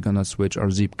heaven, so we're going to switch our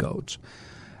zip codes.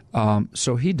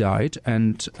 So he died,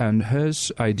 and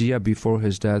his idea before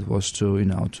his death was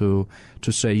to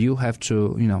say, you have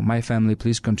to, my family,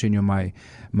 please continue my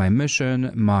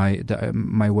mission,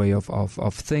 my way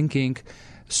of thinking.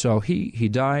 So he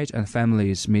died, and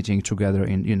family is meeting together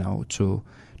to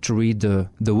read the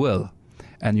will.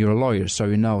 And you're a lawyer,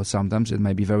 so sometimes it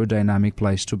may be a very dynamic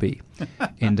place to be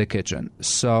in the kitchen.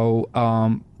 So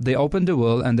they open the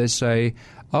will and they say,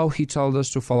 oh, he told us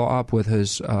to follow up with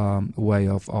his way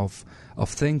of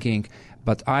thinking,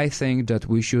 but I think that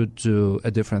we should do a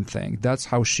different thing. That's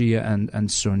how Shia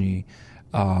and Sunni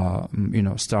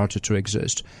started to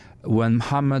exist. When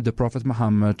the Prophet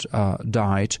Muhammad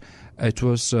died, it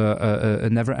was a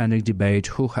never-ending debate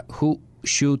who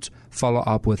should follow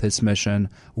up with his mission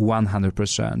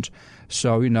 100%.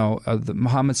 So,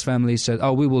 Muhammad's family said,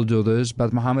 oh, we will do this,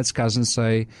 but Muhammad's cousins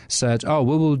said, oh,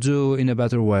 we will do in a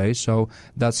better way. So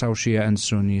that's how Shia and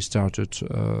Sunni started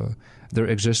their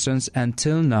existence.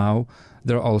 Until now,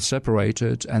 they're all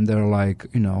separated, and they're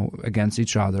against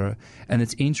each other. And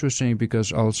it's interesting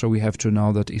because also we have to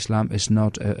know that Islam is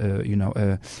not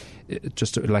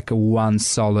just like a one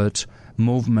solid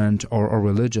movement or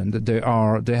religion.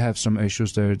 They have some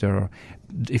issues.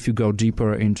 If you go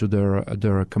deeper into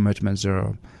their commitments,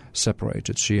 they're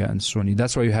separated, Shia and Sunni.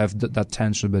 That's why you have that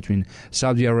tension between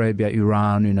Saudi Arabia,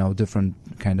 Iran, different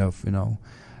kind of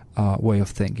way of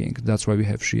thinking. That's why we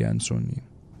have Shia and Sunni.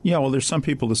 Yeah, well, there's some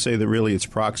people that say that really it's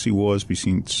proxy wars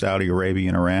between Saudi Arabia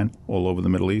and Iran all over the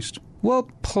Middle East. Well,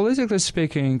 politically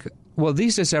speaking,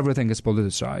 these days everything is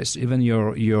politicized. Even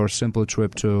your simple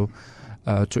trip to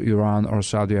Iran or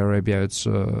Saudi Arabia, it's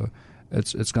going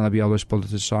to be always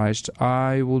politicized.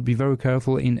 I will be very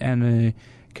careful in any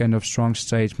kind of strong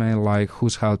statement like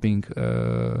who's helping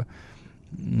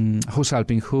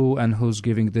who and who's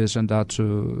giving this and that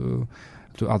to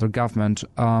other government.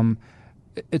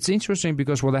 It's interesting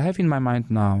because what I have in my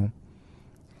mind now,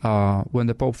 when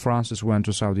the Pope Francis went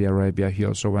to Saudi Arabia, he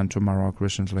also went to Morocco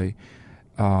recently.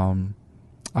 I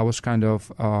was kind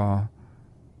of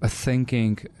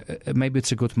thinking maybe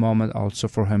it's a good moment also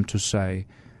for him to say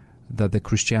that the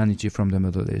Christianity from the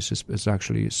Middle East is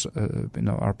actually,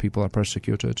 our people are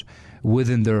persecuted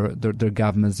within their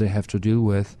governments they have to deal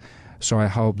with. So I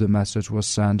hope the message was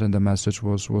sent and the message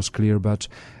was clear. But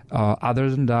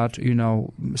other than that,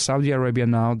 Saudi Arabia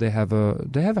now they have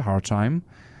a hard time.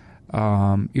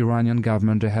 Iranian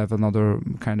government, they have another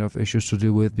kind of issues to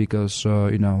deal with because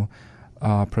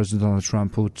President Donald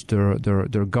Trump put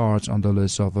their guards on the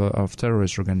list of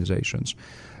terrorist organizations.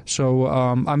 So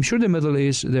I'm sure the Middle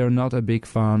East, they're not a big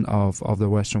fan of the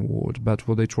Western world. But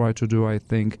what they try to do, I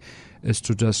think, is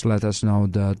to just let us know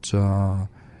that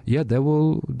they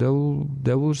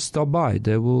will stop by.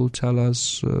 They will tell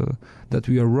us that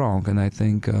we are wrong, and I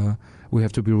think we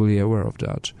have to be really aware of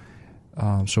that.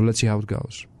 So let's see how it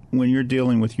goes. When you're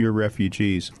dealing with your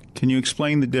refugees, can you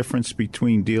explain the difference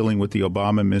between dealing with the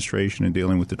Obama administration and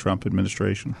dealing with the Trump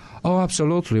administration? Oh,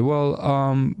 absolutely. Well,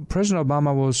 President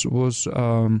Obama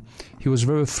he was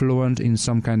very fluent in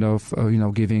some kind of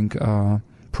giving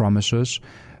promises.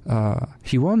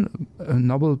 He won a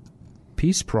Nobel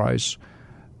Peace Prize.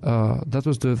 That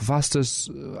was the vastest,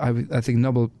 I think,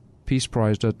 Nobel Peace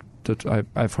Prize that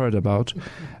I've heard about,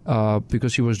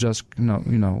 because he was just,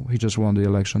 he just won the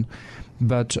election.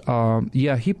 But,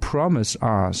 he promised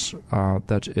us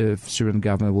that if Syrian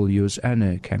government will use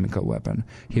any chemical weapon,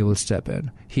 he will step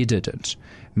in. He didn't.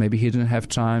 Maybe he didn't have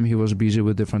time. He was busy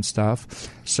with different stuff.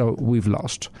 So we've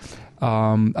lost.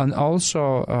 And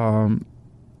also,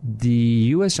 the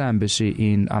U.S. Embassy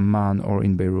in Amman or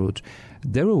in Beirut,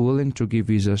 they were willing to give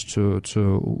visas to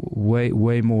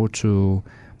way more to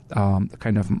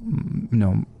kind of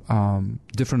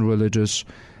different religious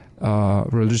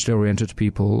religiously oriented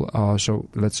people. So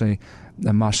let's say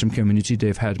the Muslim community,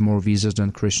 they've had more visas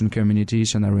than Christian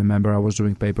communities. And I remember I was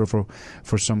doing paper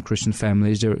for some Christian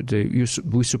families.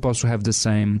 We're supposed to have the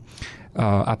same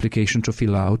application to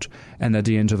fill out, and at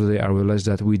the end of the day I realized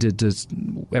that we did this,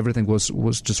 everything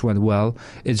was just went well,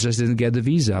 it just didn't get the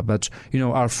visa. But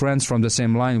our friends from the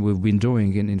same line we've been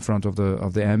doing in front of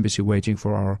the embassy waiting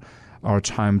for our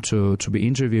time to be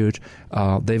interviewed,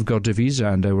 they've got the visa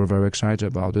and they were very excited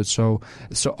about it. So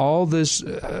all this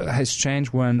has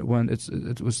changed when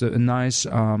it was a nice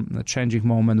changing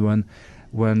moment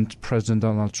when President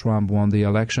Donald Trump won the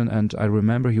election, and I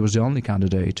remember he was the only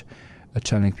candidate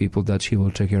telling people that he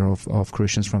will take care of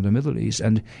Christians from the Middle East,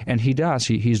 and he does.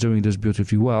 He's doing this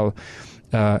beautifully well.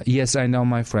 Yes, I know,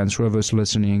 my friends, whoever's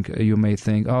listening, you may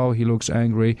think, oh, he looks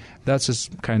angry. That's his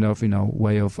kind of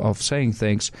way of saying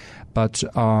things, but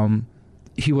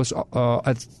he was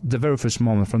at the very first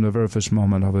moment, from the very first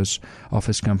moment of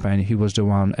his campaign, he was the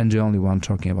one and the only one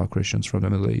talking about Christians from the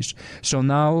Middle East. So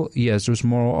now, yes, there's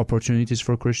more opportunities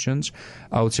for Christians.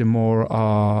 I would say more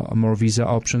visa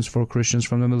options for Christians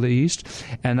from the Middle East,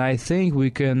 and I think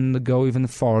we can go even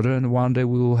farther. And one day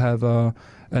we will have a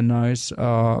nice,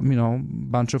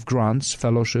 bunch of grants,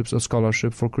 fellowships, or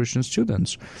scholarship for Christian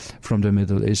students from the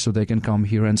Middle East, so they can come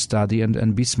here and study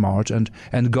and be smart and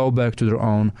go back to their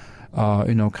own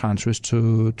countries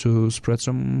to spread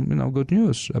some good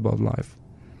news about life.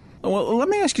 Well, let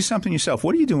me ask you something yourself.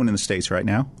 What are you doing in the States right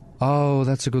now? Oh,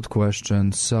 that's a good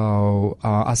question. So,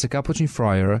 as a Capuchin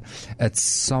friar, at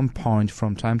some point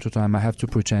from time to time, I have to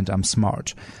pretend I'm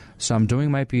smart. So I'm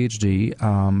doing my PhD,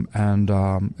 and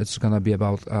it's going to be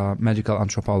about medical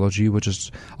anthropology, which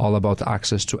is all about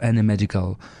access to any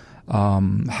medical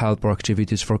help or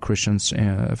activities for Christians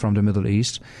from the Middle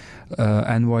East.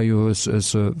 NYU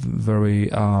is very,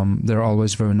 they're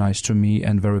always very nice to me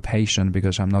and very patient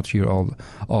because I'm not here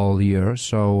all year.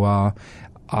 So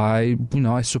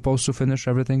I'm supposed to finish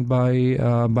everything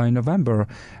by November,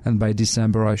 and by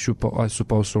December I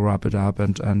supposed to wrap it up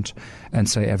and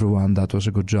say everyone that was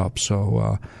a good job.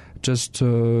 So the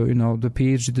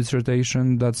PhD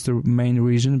dissertation, that's the main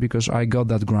reason, because I got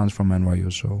that grant from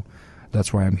NYU, so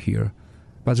that's why I'm here.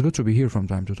 But it's good to be here from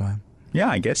time to time. Yeah,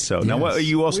 I guess so. Yes. Now,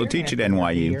 you also teach at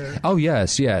NYU. Oh,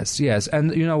 yes.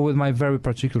 And, with my very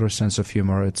particular sense of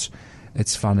humor,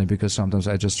 it's funny because sometimes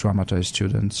I just traumatize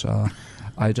students.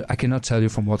 I cannot tell you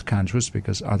from what countries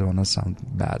because I don't want to sound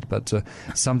bad, but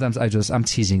sometimes I'm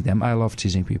teasing them. I love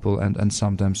teasing people, and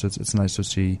sometimes it's nice to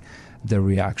see their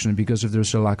reaction, because if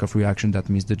there's a lack of reaction, that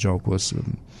means the joke was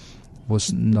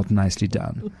not nicely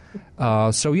done.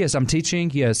 So yes, I'm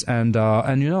teaching, yes, and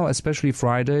especially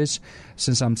Fridays,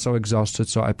 since I'm so exhausted,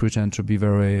 so I pretend to be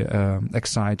very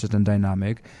excited and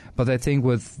dynamic. But I think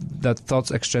with that thoughts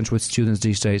exchange with students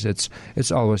these days,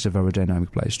 it's always a very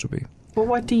dynamic place to be. Well,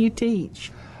 what do you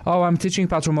teach? Oh, I'm teaching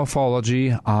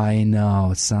pathomorphology. I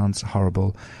know, it sounds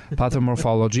horrible.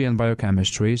 Pathomorphology and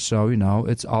biochemistry. So,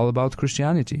 it's all about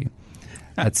Christianity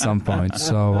at some point.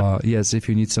 So, yes, if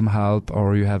you need some help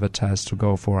or you have a test to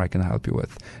go for, I can help you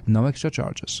with. No extra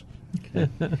charges.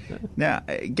 Now,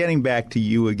 getting back to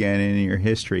you again and your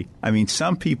history, I mean,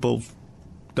 some people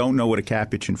don't know what a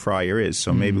Capuchin friar is,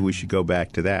 so maybe we should go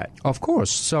back to that. Of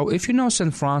course. So if you know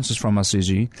St. Francis from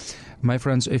Assisi, my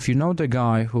friends, if you know the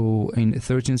guy who in the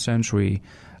 13th century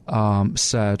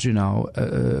said,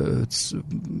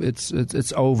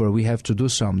 it's over, we have to do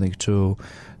something to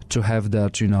have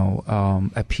that,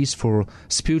 a peaceful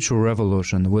spiritual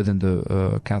revolution within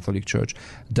the Catholic Church.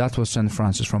 That was St.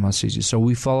 Francis from Assisi. So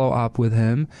we follow up with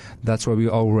him. That's why we're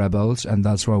all rebels, and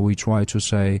that's why we try to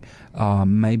say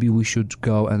maybe we should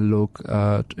go and look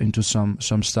into some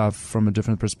stuff from a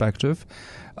different perspective.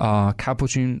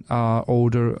 Capuchin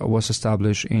order was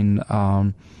established in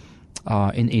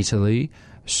Italy.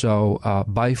 So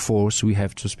by force, we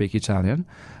have to speak Italian.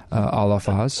 All of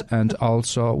us, and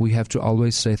also we have to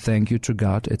always say thank you to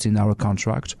God. It's in our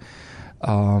contract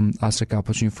as a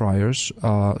Capuchin friars.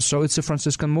 So it's a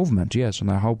Franciscan movement, yes,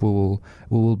 and I hope we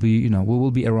will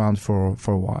be around for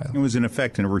a while. It was in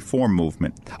effect a reform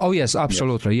movement. Oh yes,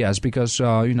 absolutely, yes, because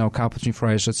Capuchin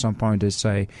friars at some point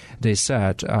they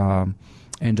said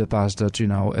in the past that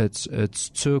it's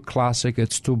too classic,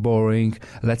 it's too boring.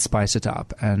 Let's spice it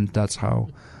up, and that's how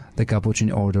the Capuchin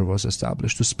order was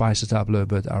established, to spice it up a little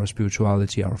bit, our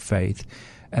spirituality, our faith.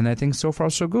 And I think so far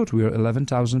so good. We are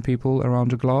 11,000 people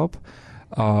around the globe.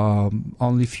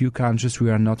 Only few countries we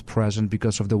are not present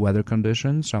because of the weather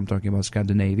conditions. So I'm talking about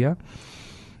Scandinavia.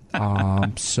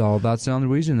 So that's the only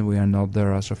reason we are not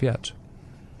there as of yet.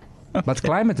 But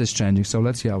climate is changing, so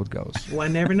let's see how it goes.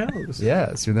 One never knows.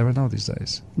 Yes, you never know these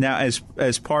days. Now,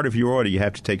 as part of your order, you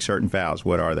have to take certain vows.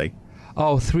 What are they?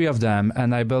 Oh, 3 of them,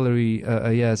 and I believe,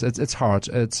 yes, it's hard.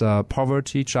 It's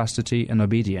poverty, chastity, and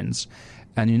obedience.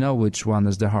 And you know which one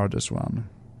is the hardest one?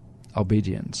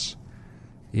 Obedience.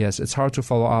 Yes, it's hard to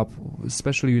follow up,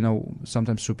 especially,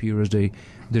 sometimes superiors, they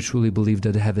truly believe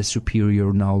that they have a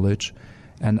superior knowledge,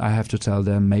 and I have to tell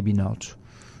them, maybe not,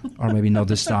 or maybe not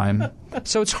this time.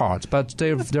 So it's hard, but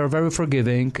they're very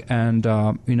forgiving, and,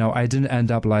 I didn't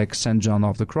end up like St. John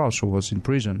of the Cross, who was in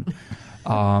prison.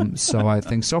 So I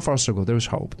think so far so good. There's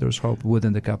hope. There's hope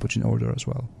within the Capuchin order as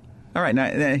well. All right.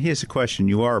 Now here's a question.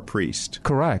 You are a priest.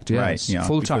 Correct, yes. Right.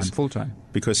 Full-time.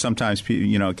 Because sometimes,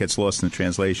 it gets lost in the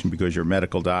translation because you're a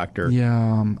medical doctor.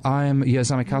 Yeah. I'm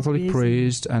a Catholic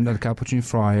priest and a Capuchin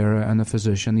friar and a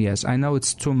physician. Yes, I know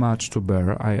it's too much to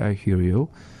bear. I hear you.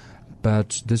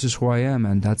 But this is who I am,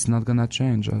 and that's not going to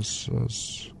change.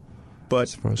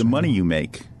 But the money you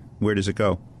make, where does it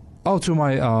go? Oh, to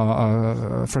my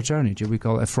fraternity. We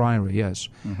call it a friary, yes.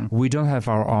 Mm-hmm. We don't have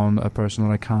our own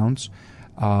personal accounts.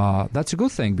 That's a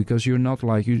good thing because you're not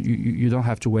like you don't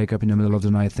have to wake up in the middle of the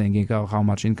night thinking, oh, how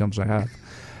much incomes I have.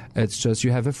 It's just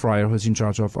you have a friar who's in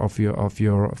charge of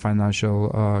your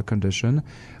financial condition.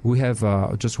 We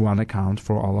have just one account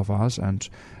for all of us, and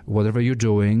whatever you're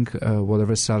doing,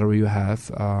 whatever salary you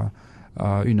have,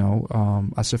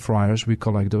 as a friars, we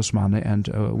collect those money and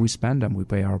we spend them. We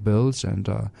pay our bills, and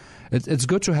it's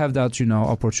good to have that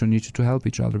opportunity to help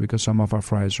each other because some of our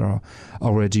friars are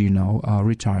already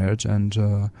retired, and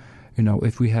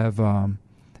if we have our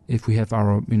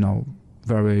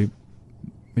very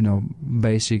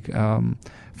basic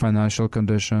financial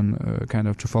condition kind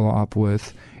of to follow up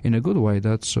with in a good way,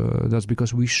 that's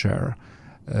because we share.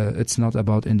 It's not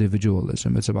about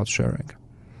individualism; it's about sharing.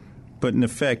 But in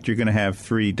effect, you're going to have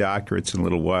 3 doctorates in a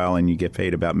little while, and you get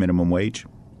paid about minimum wage?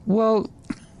 Well,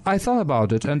 I thought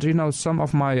about it, and some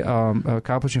of my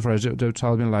Capuchin friends, they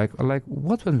tell me like,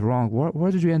 what went wrong?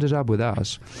 Where did you ended up with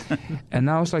us? And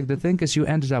I was like, the thing is, you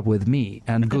ended up with me,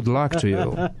 and good luck to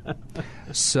you.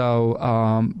 So,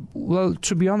 well,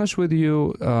 to be honest with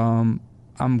you,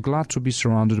 I'm glad to be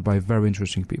surrounded by very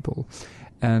interesting people,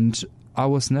 and I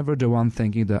was never the one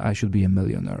thinking that I should be a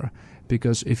millionaire.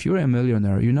 Because if you're a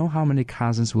millionaire, you know how many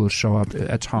cousins will show up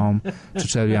at home to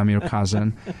tell you I'm your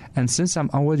cousin. And since I'm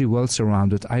already well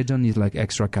surrounded, I don't need like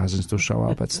extra cousins to show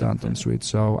up at Stanton Street.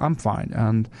 So I'm fine,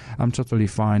 and I'm totally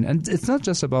fine. And it's not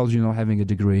just about having a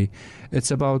degree.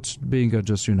 It's about being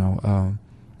an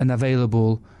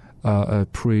available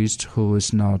priest who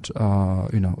is not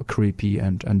creepy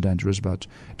and dangerous, but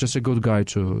just a good guy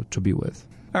to be with.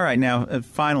 All right, now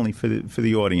finally for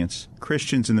the audience,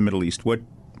 Christians in the Middle East, what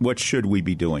should we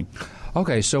be doing?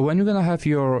 Okay, so when you're going to have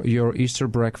your Easter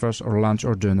breakfast or lunch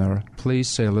or dinner, please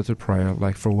say a little prayer,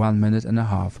 like for 1.5 minutes,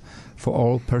 for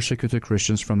all persecuted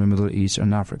Christians from the Middle East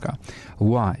and Africa.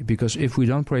 Why? Because if we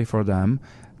don't pray for them,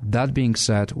 that being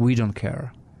said, we don't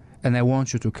care. And I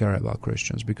want you to care about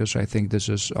Christians because I think this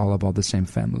is all about the same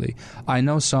family. I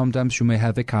know sometimes you may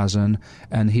have a cousin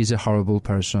and he's a horrible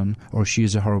person or she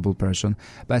is a horrible person,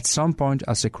 but at some point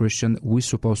as a Christian, we're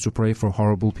supposed to pray for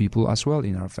horrible people as well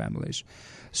in our families.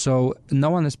 So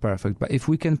no one is perfect, but if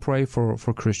we can pray for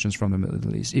Christians from the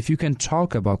Middle East, if you can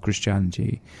talk about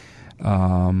Christianity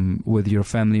with your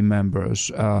family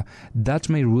members, that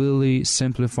may really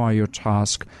simplify your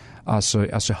task as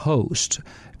a host.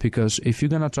 Because if you're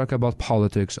going to talk about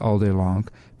politics all day long,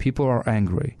 people are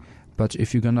angry. But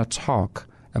if you're going to talk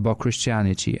about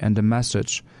Christianity and the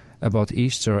message about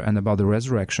Easter and about the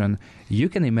resurrection, you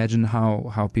can imagine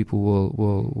how people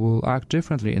will act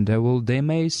differently. And they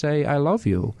may say, I love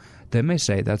you. They may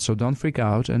say that. So don't freak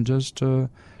out and just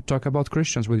talk about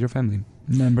Christians with your family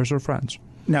members or friends.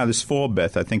 Now, this fall,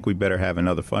 Beth, I think we better have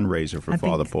another fundraiser for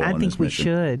Father Paul and his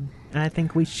mission. I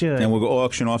think we should. And we'll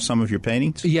auction off some of your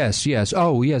paintings? Yes.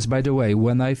 Oh, yes. By the way,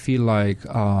 when I feel like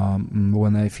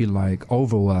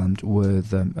overwhelmed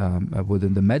within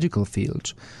the medical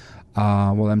field,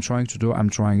 what I'm trying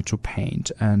to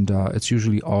paint, and it's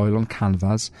usually oil on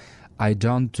canvas. I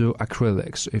don't do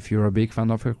acrylics. If you're a big fan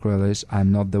of acrylics,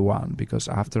 I'm not the one, because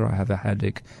after I have a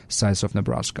headache size of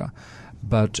Nebraska.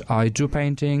 But I do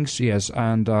paintings, yes,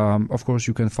 and of course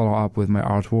you can follow up with my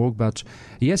artwork. But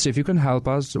yes, if you can help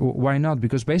us, why not?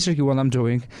 Because basically what I'm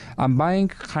doing, I'm buying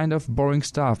kind of boring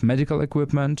stuff, medical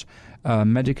equipment,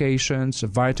 medications,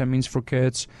 vitamins for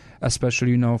kids,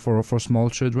 especially for small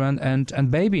children,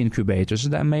 and baby incubators.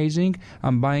 Isn't that amazing?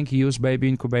 I'm buying used baby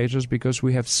incubators because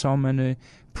we have so many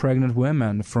pregnant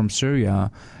women from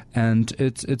Syria, and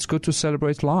it's good to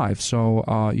celebrate life.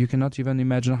 So you cannot even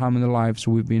imagine how many lives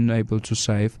we've been able to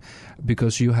save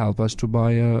because you help us to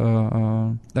buy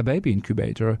a baby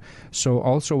incubator. So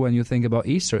also when you think about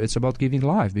Easter, it's about giving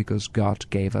life because God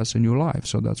gave us a new life.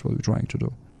 So that's what we're trying to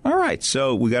do. All right,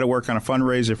 so we got to work on a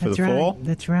fundraiser for the fall.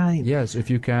 That's right. Yes, if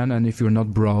you can, and if you're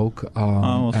not broke.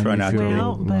 We'll try not to.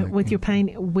 Well, but with your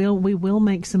paint, we will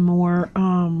make some more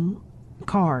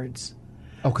cards.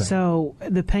 Okay. So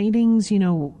the paintings,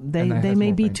 they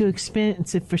may be too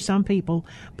expensive for some people,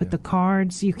 but the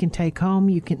cards you can take home.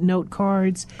 You can note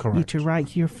cards. Correct. You to write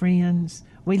to your friends.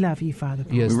 We love you, Father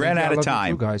Paul. Yes, we ran out of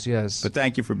time, guys. Yes, but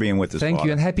thank you for being with us. Thank Father.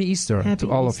 you, and happy Easter to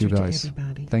all of you guys.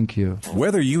 Thank you.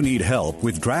 Whether you need help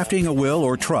with drafting a will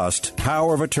or trust,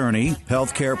 power of attorney,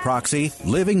 healthcare proxy,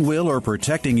 living will, or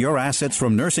protecting your assets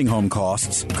from nursing home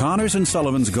costs, Connors &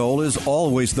 Sullivan's goal is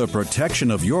always the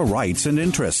protection of your rights and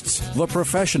interests. The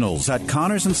professionals at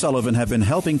Connors & Sullivan have been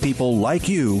helping people like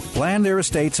you plan their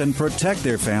estates and protect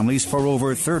their families for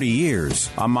over 30 years.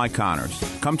 I'm Mike Connors.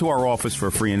 Come to our office for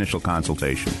a free initial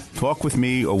consultation. Talk with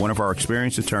me or one of our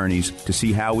experienced attorneys to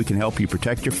see how we can help you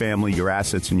protect your family, your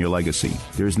assets, and your legacy.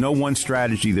 There is no one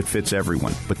strategy that fits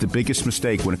everyone, but the biggest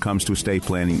mistake when it comes to estate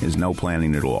planning is no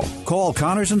planning at all. Call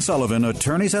Connors & Sullivan,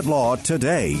 attorneys at law,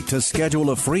 today to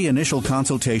schedule a free initial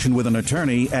consultation with an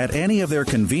attorney at any of their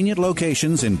convenient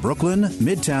locations in Brooklyn,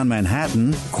 Midtown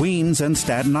Manhattan, Queens, and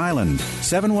Staten Island.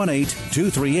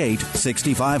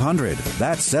 718-238-6500.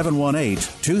 That's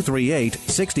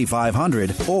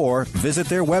 718-238-6500, or visit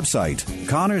their website,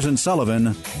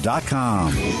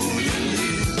 ConnorsandSullivan.com.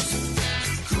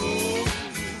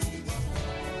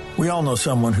 We all know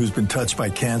someone who's been touched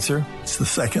by cancer. It's the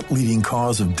second leading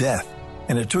cause of death,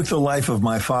 and it took the life of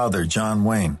my father, John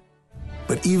Wayne.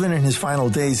 But even in his final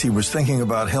days, he was thinking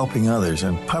about helping others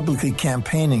and publicly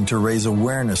campaigning to raise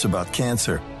awareness about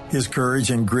cancer. His courage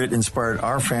and grit inspired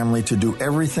our family to do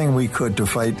everything we could to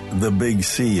fight the big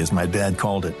C, as my dad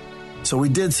called it. So we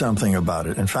did something about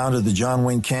it and founded the John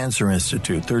Wayne Cancer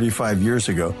Institute 35 years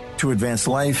ago to advance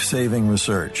life-saving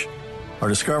research. Our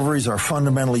discoveries are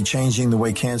fundamentally changing the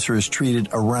way cancer is treated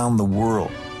around the world.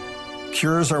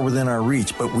 Cures are within our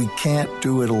reach, but we can't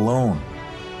do it alone.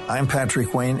 I'm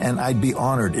Patrick Wayne, and I'd be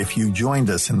honored if you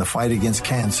joined us in the fight against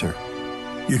cancer.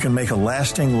 You can make a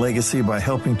lasting legacy by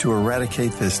helping to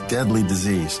eradicate this deadly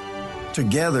disease.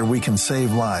 Together, we can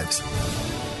save lives.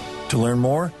 To learn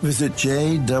more, visit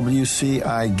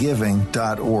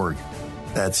jwcigiving.org.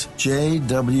 That's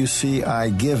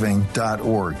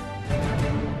jwcigiving.org.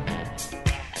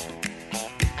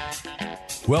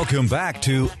 Welcome back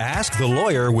to Ask the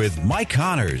Lawyer with Mike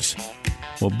Connors.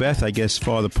 Well, Beth, I guess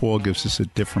Father Paul gives us a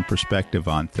different perspective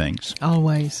on things.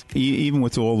 Always. Even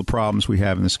with all the problems we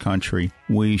have in this country,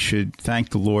 we should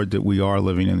thank the Lord that we are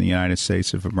living in the United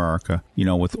States of America,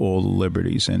 with all the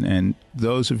liberties. And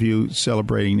those of you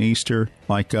celebrating Easter,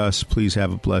 like us, please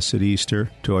have a blessed Easter.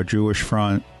 To our Jewish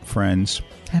friends,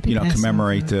 Happy Passover.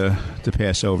 Commemorate the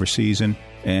Passover season.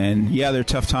 And, yeah, there are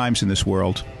tough times in this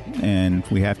world, and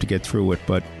we have to get through it,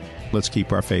 but let's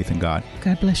keep our faith in God.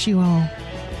 God bless you all.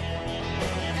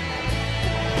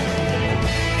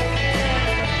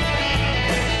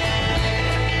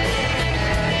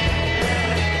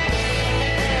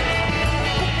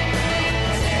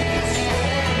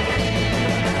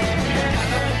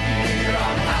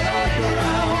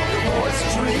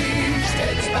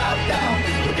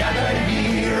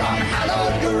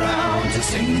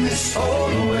 Sing this all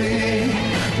away.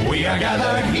 We are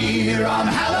gathered here on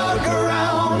hallowed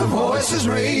ground. Voices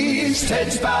raised,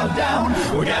 heads bowed down.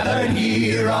 We're gathered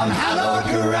here on hallowed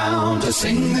ground to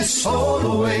sing this all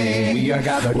away. We are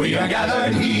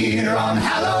gathered here on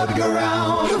hallowed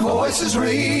ground. Voices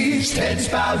raised, heads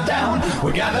bowed down.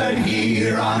 We're gathered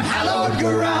here on hallowed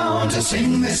ground to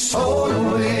sing this all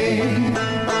away.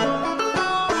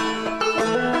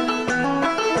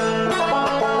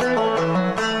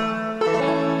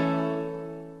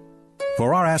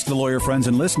 For our Ask the Lawyer friends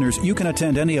and listeners, you can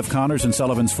attend any of Connors &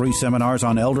 Sullivan's free seminars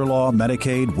on elder law,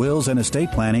 Medicaid, wills and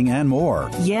estate planning, and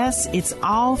more. Yes, it's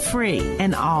all free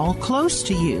and all close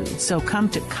to you. So come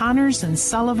to Connors &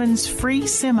 Sullivan's free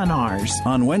seminars.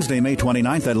 On Wednesday, May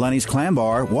 29th at Lenny's Clam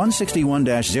Bar,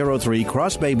 161-03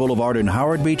 Cross Bay Boulevard in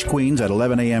Howard Beach, Queens at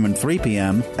 11 a.m. and 3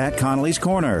 p.m. At Connolly's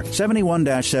Corner,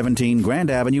 71-17 Grand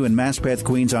Avenue in Maspeth,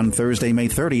 Queens on Thursday, May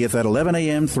 30th at 11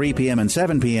 a.m., 3 p.m. and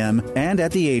 7 p.m. And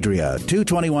at the Adria,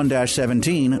 221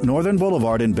 1-17 Northern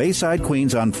Boulevard in Bayside,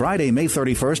 Queens on Friday, May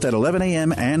 31st at 11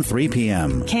 a.m. and 3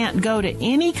 p.m. Can't go to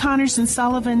any Connors &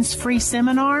 Sullivan's free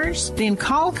seminars? Then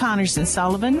call Connors &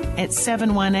 Sullivan at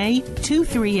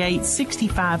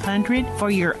 718-238-6500 for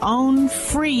your own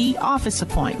free office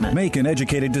appointment. Make an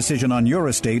educated decision on your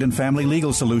estate and family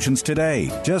legal solutions today.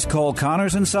 Just call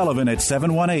Connors & Sullivan at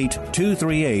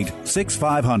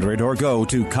 718-238-6500 or go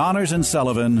to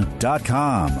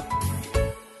ConnorsandSullivan.com.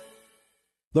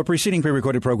 The preceding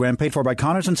pre-recorded program paid for by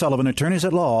Connors & Sullivan, Attorneys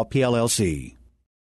at Law, PLLC.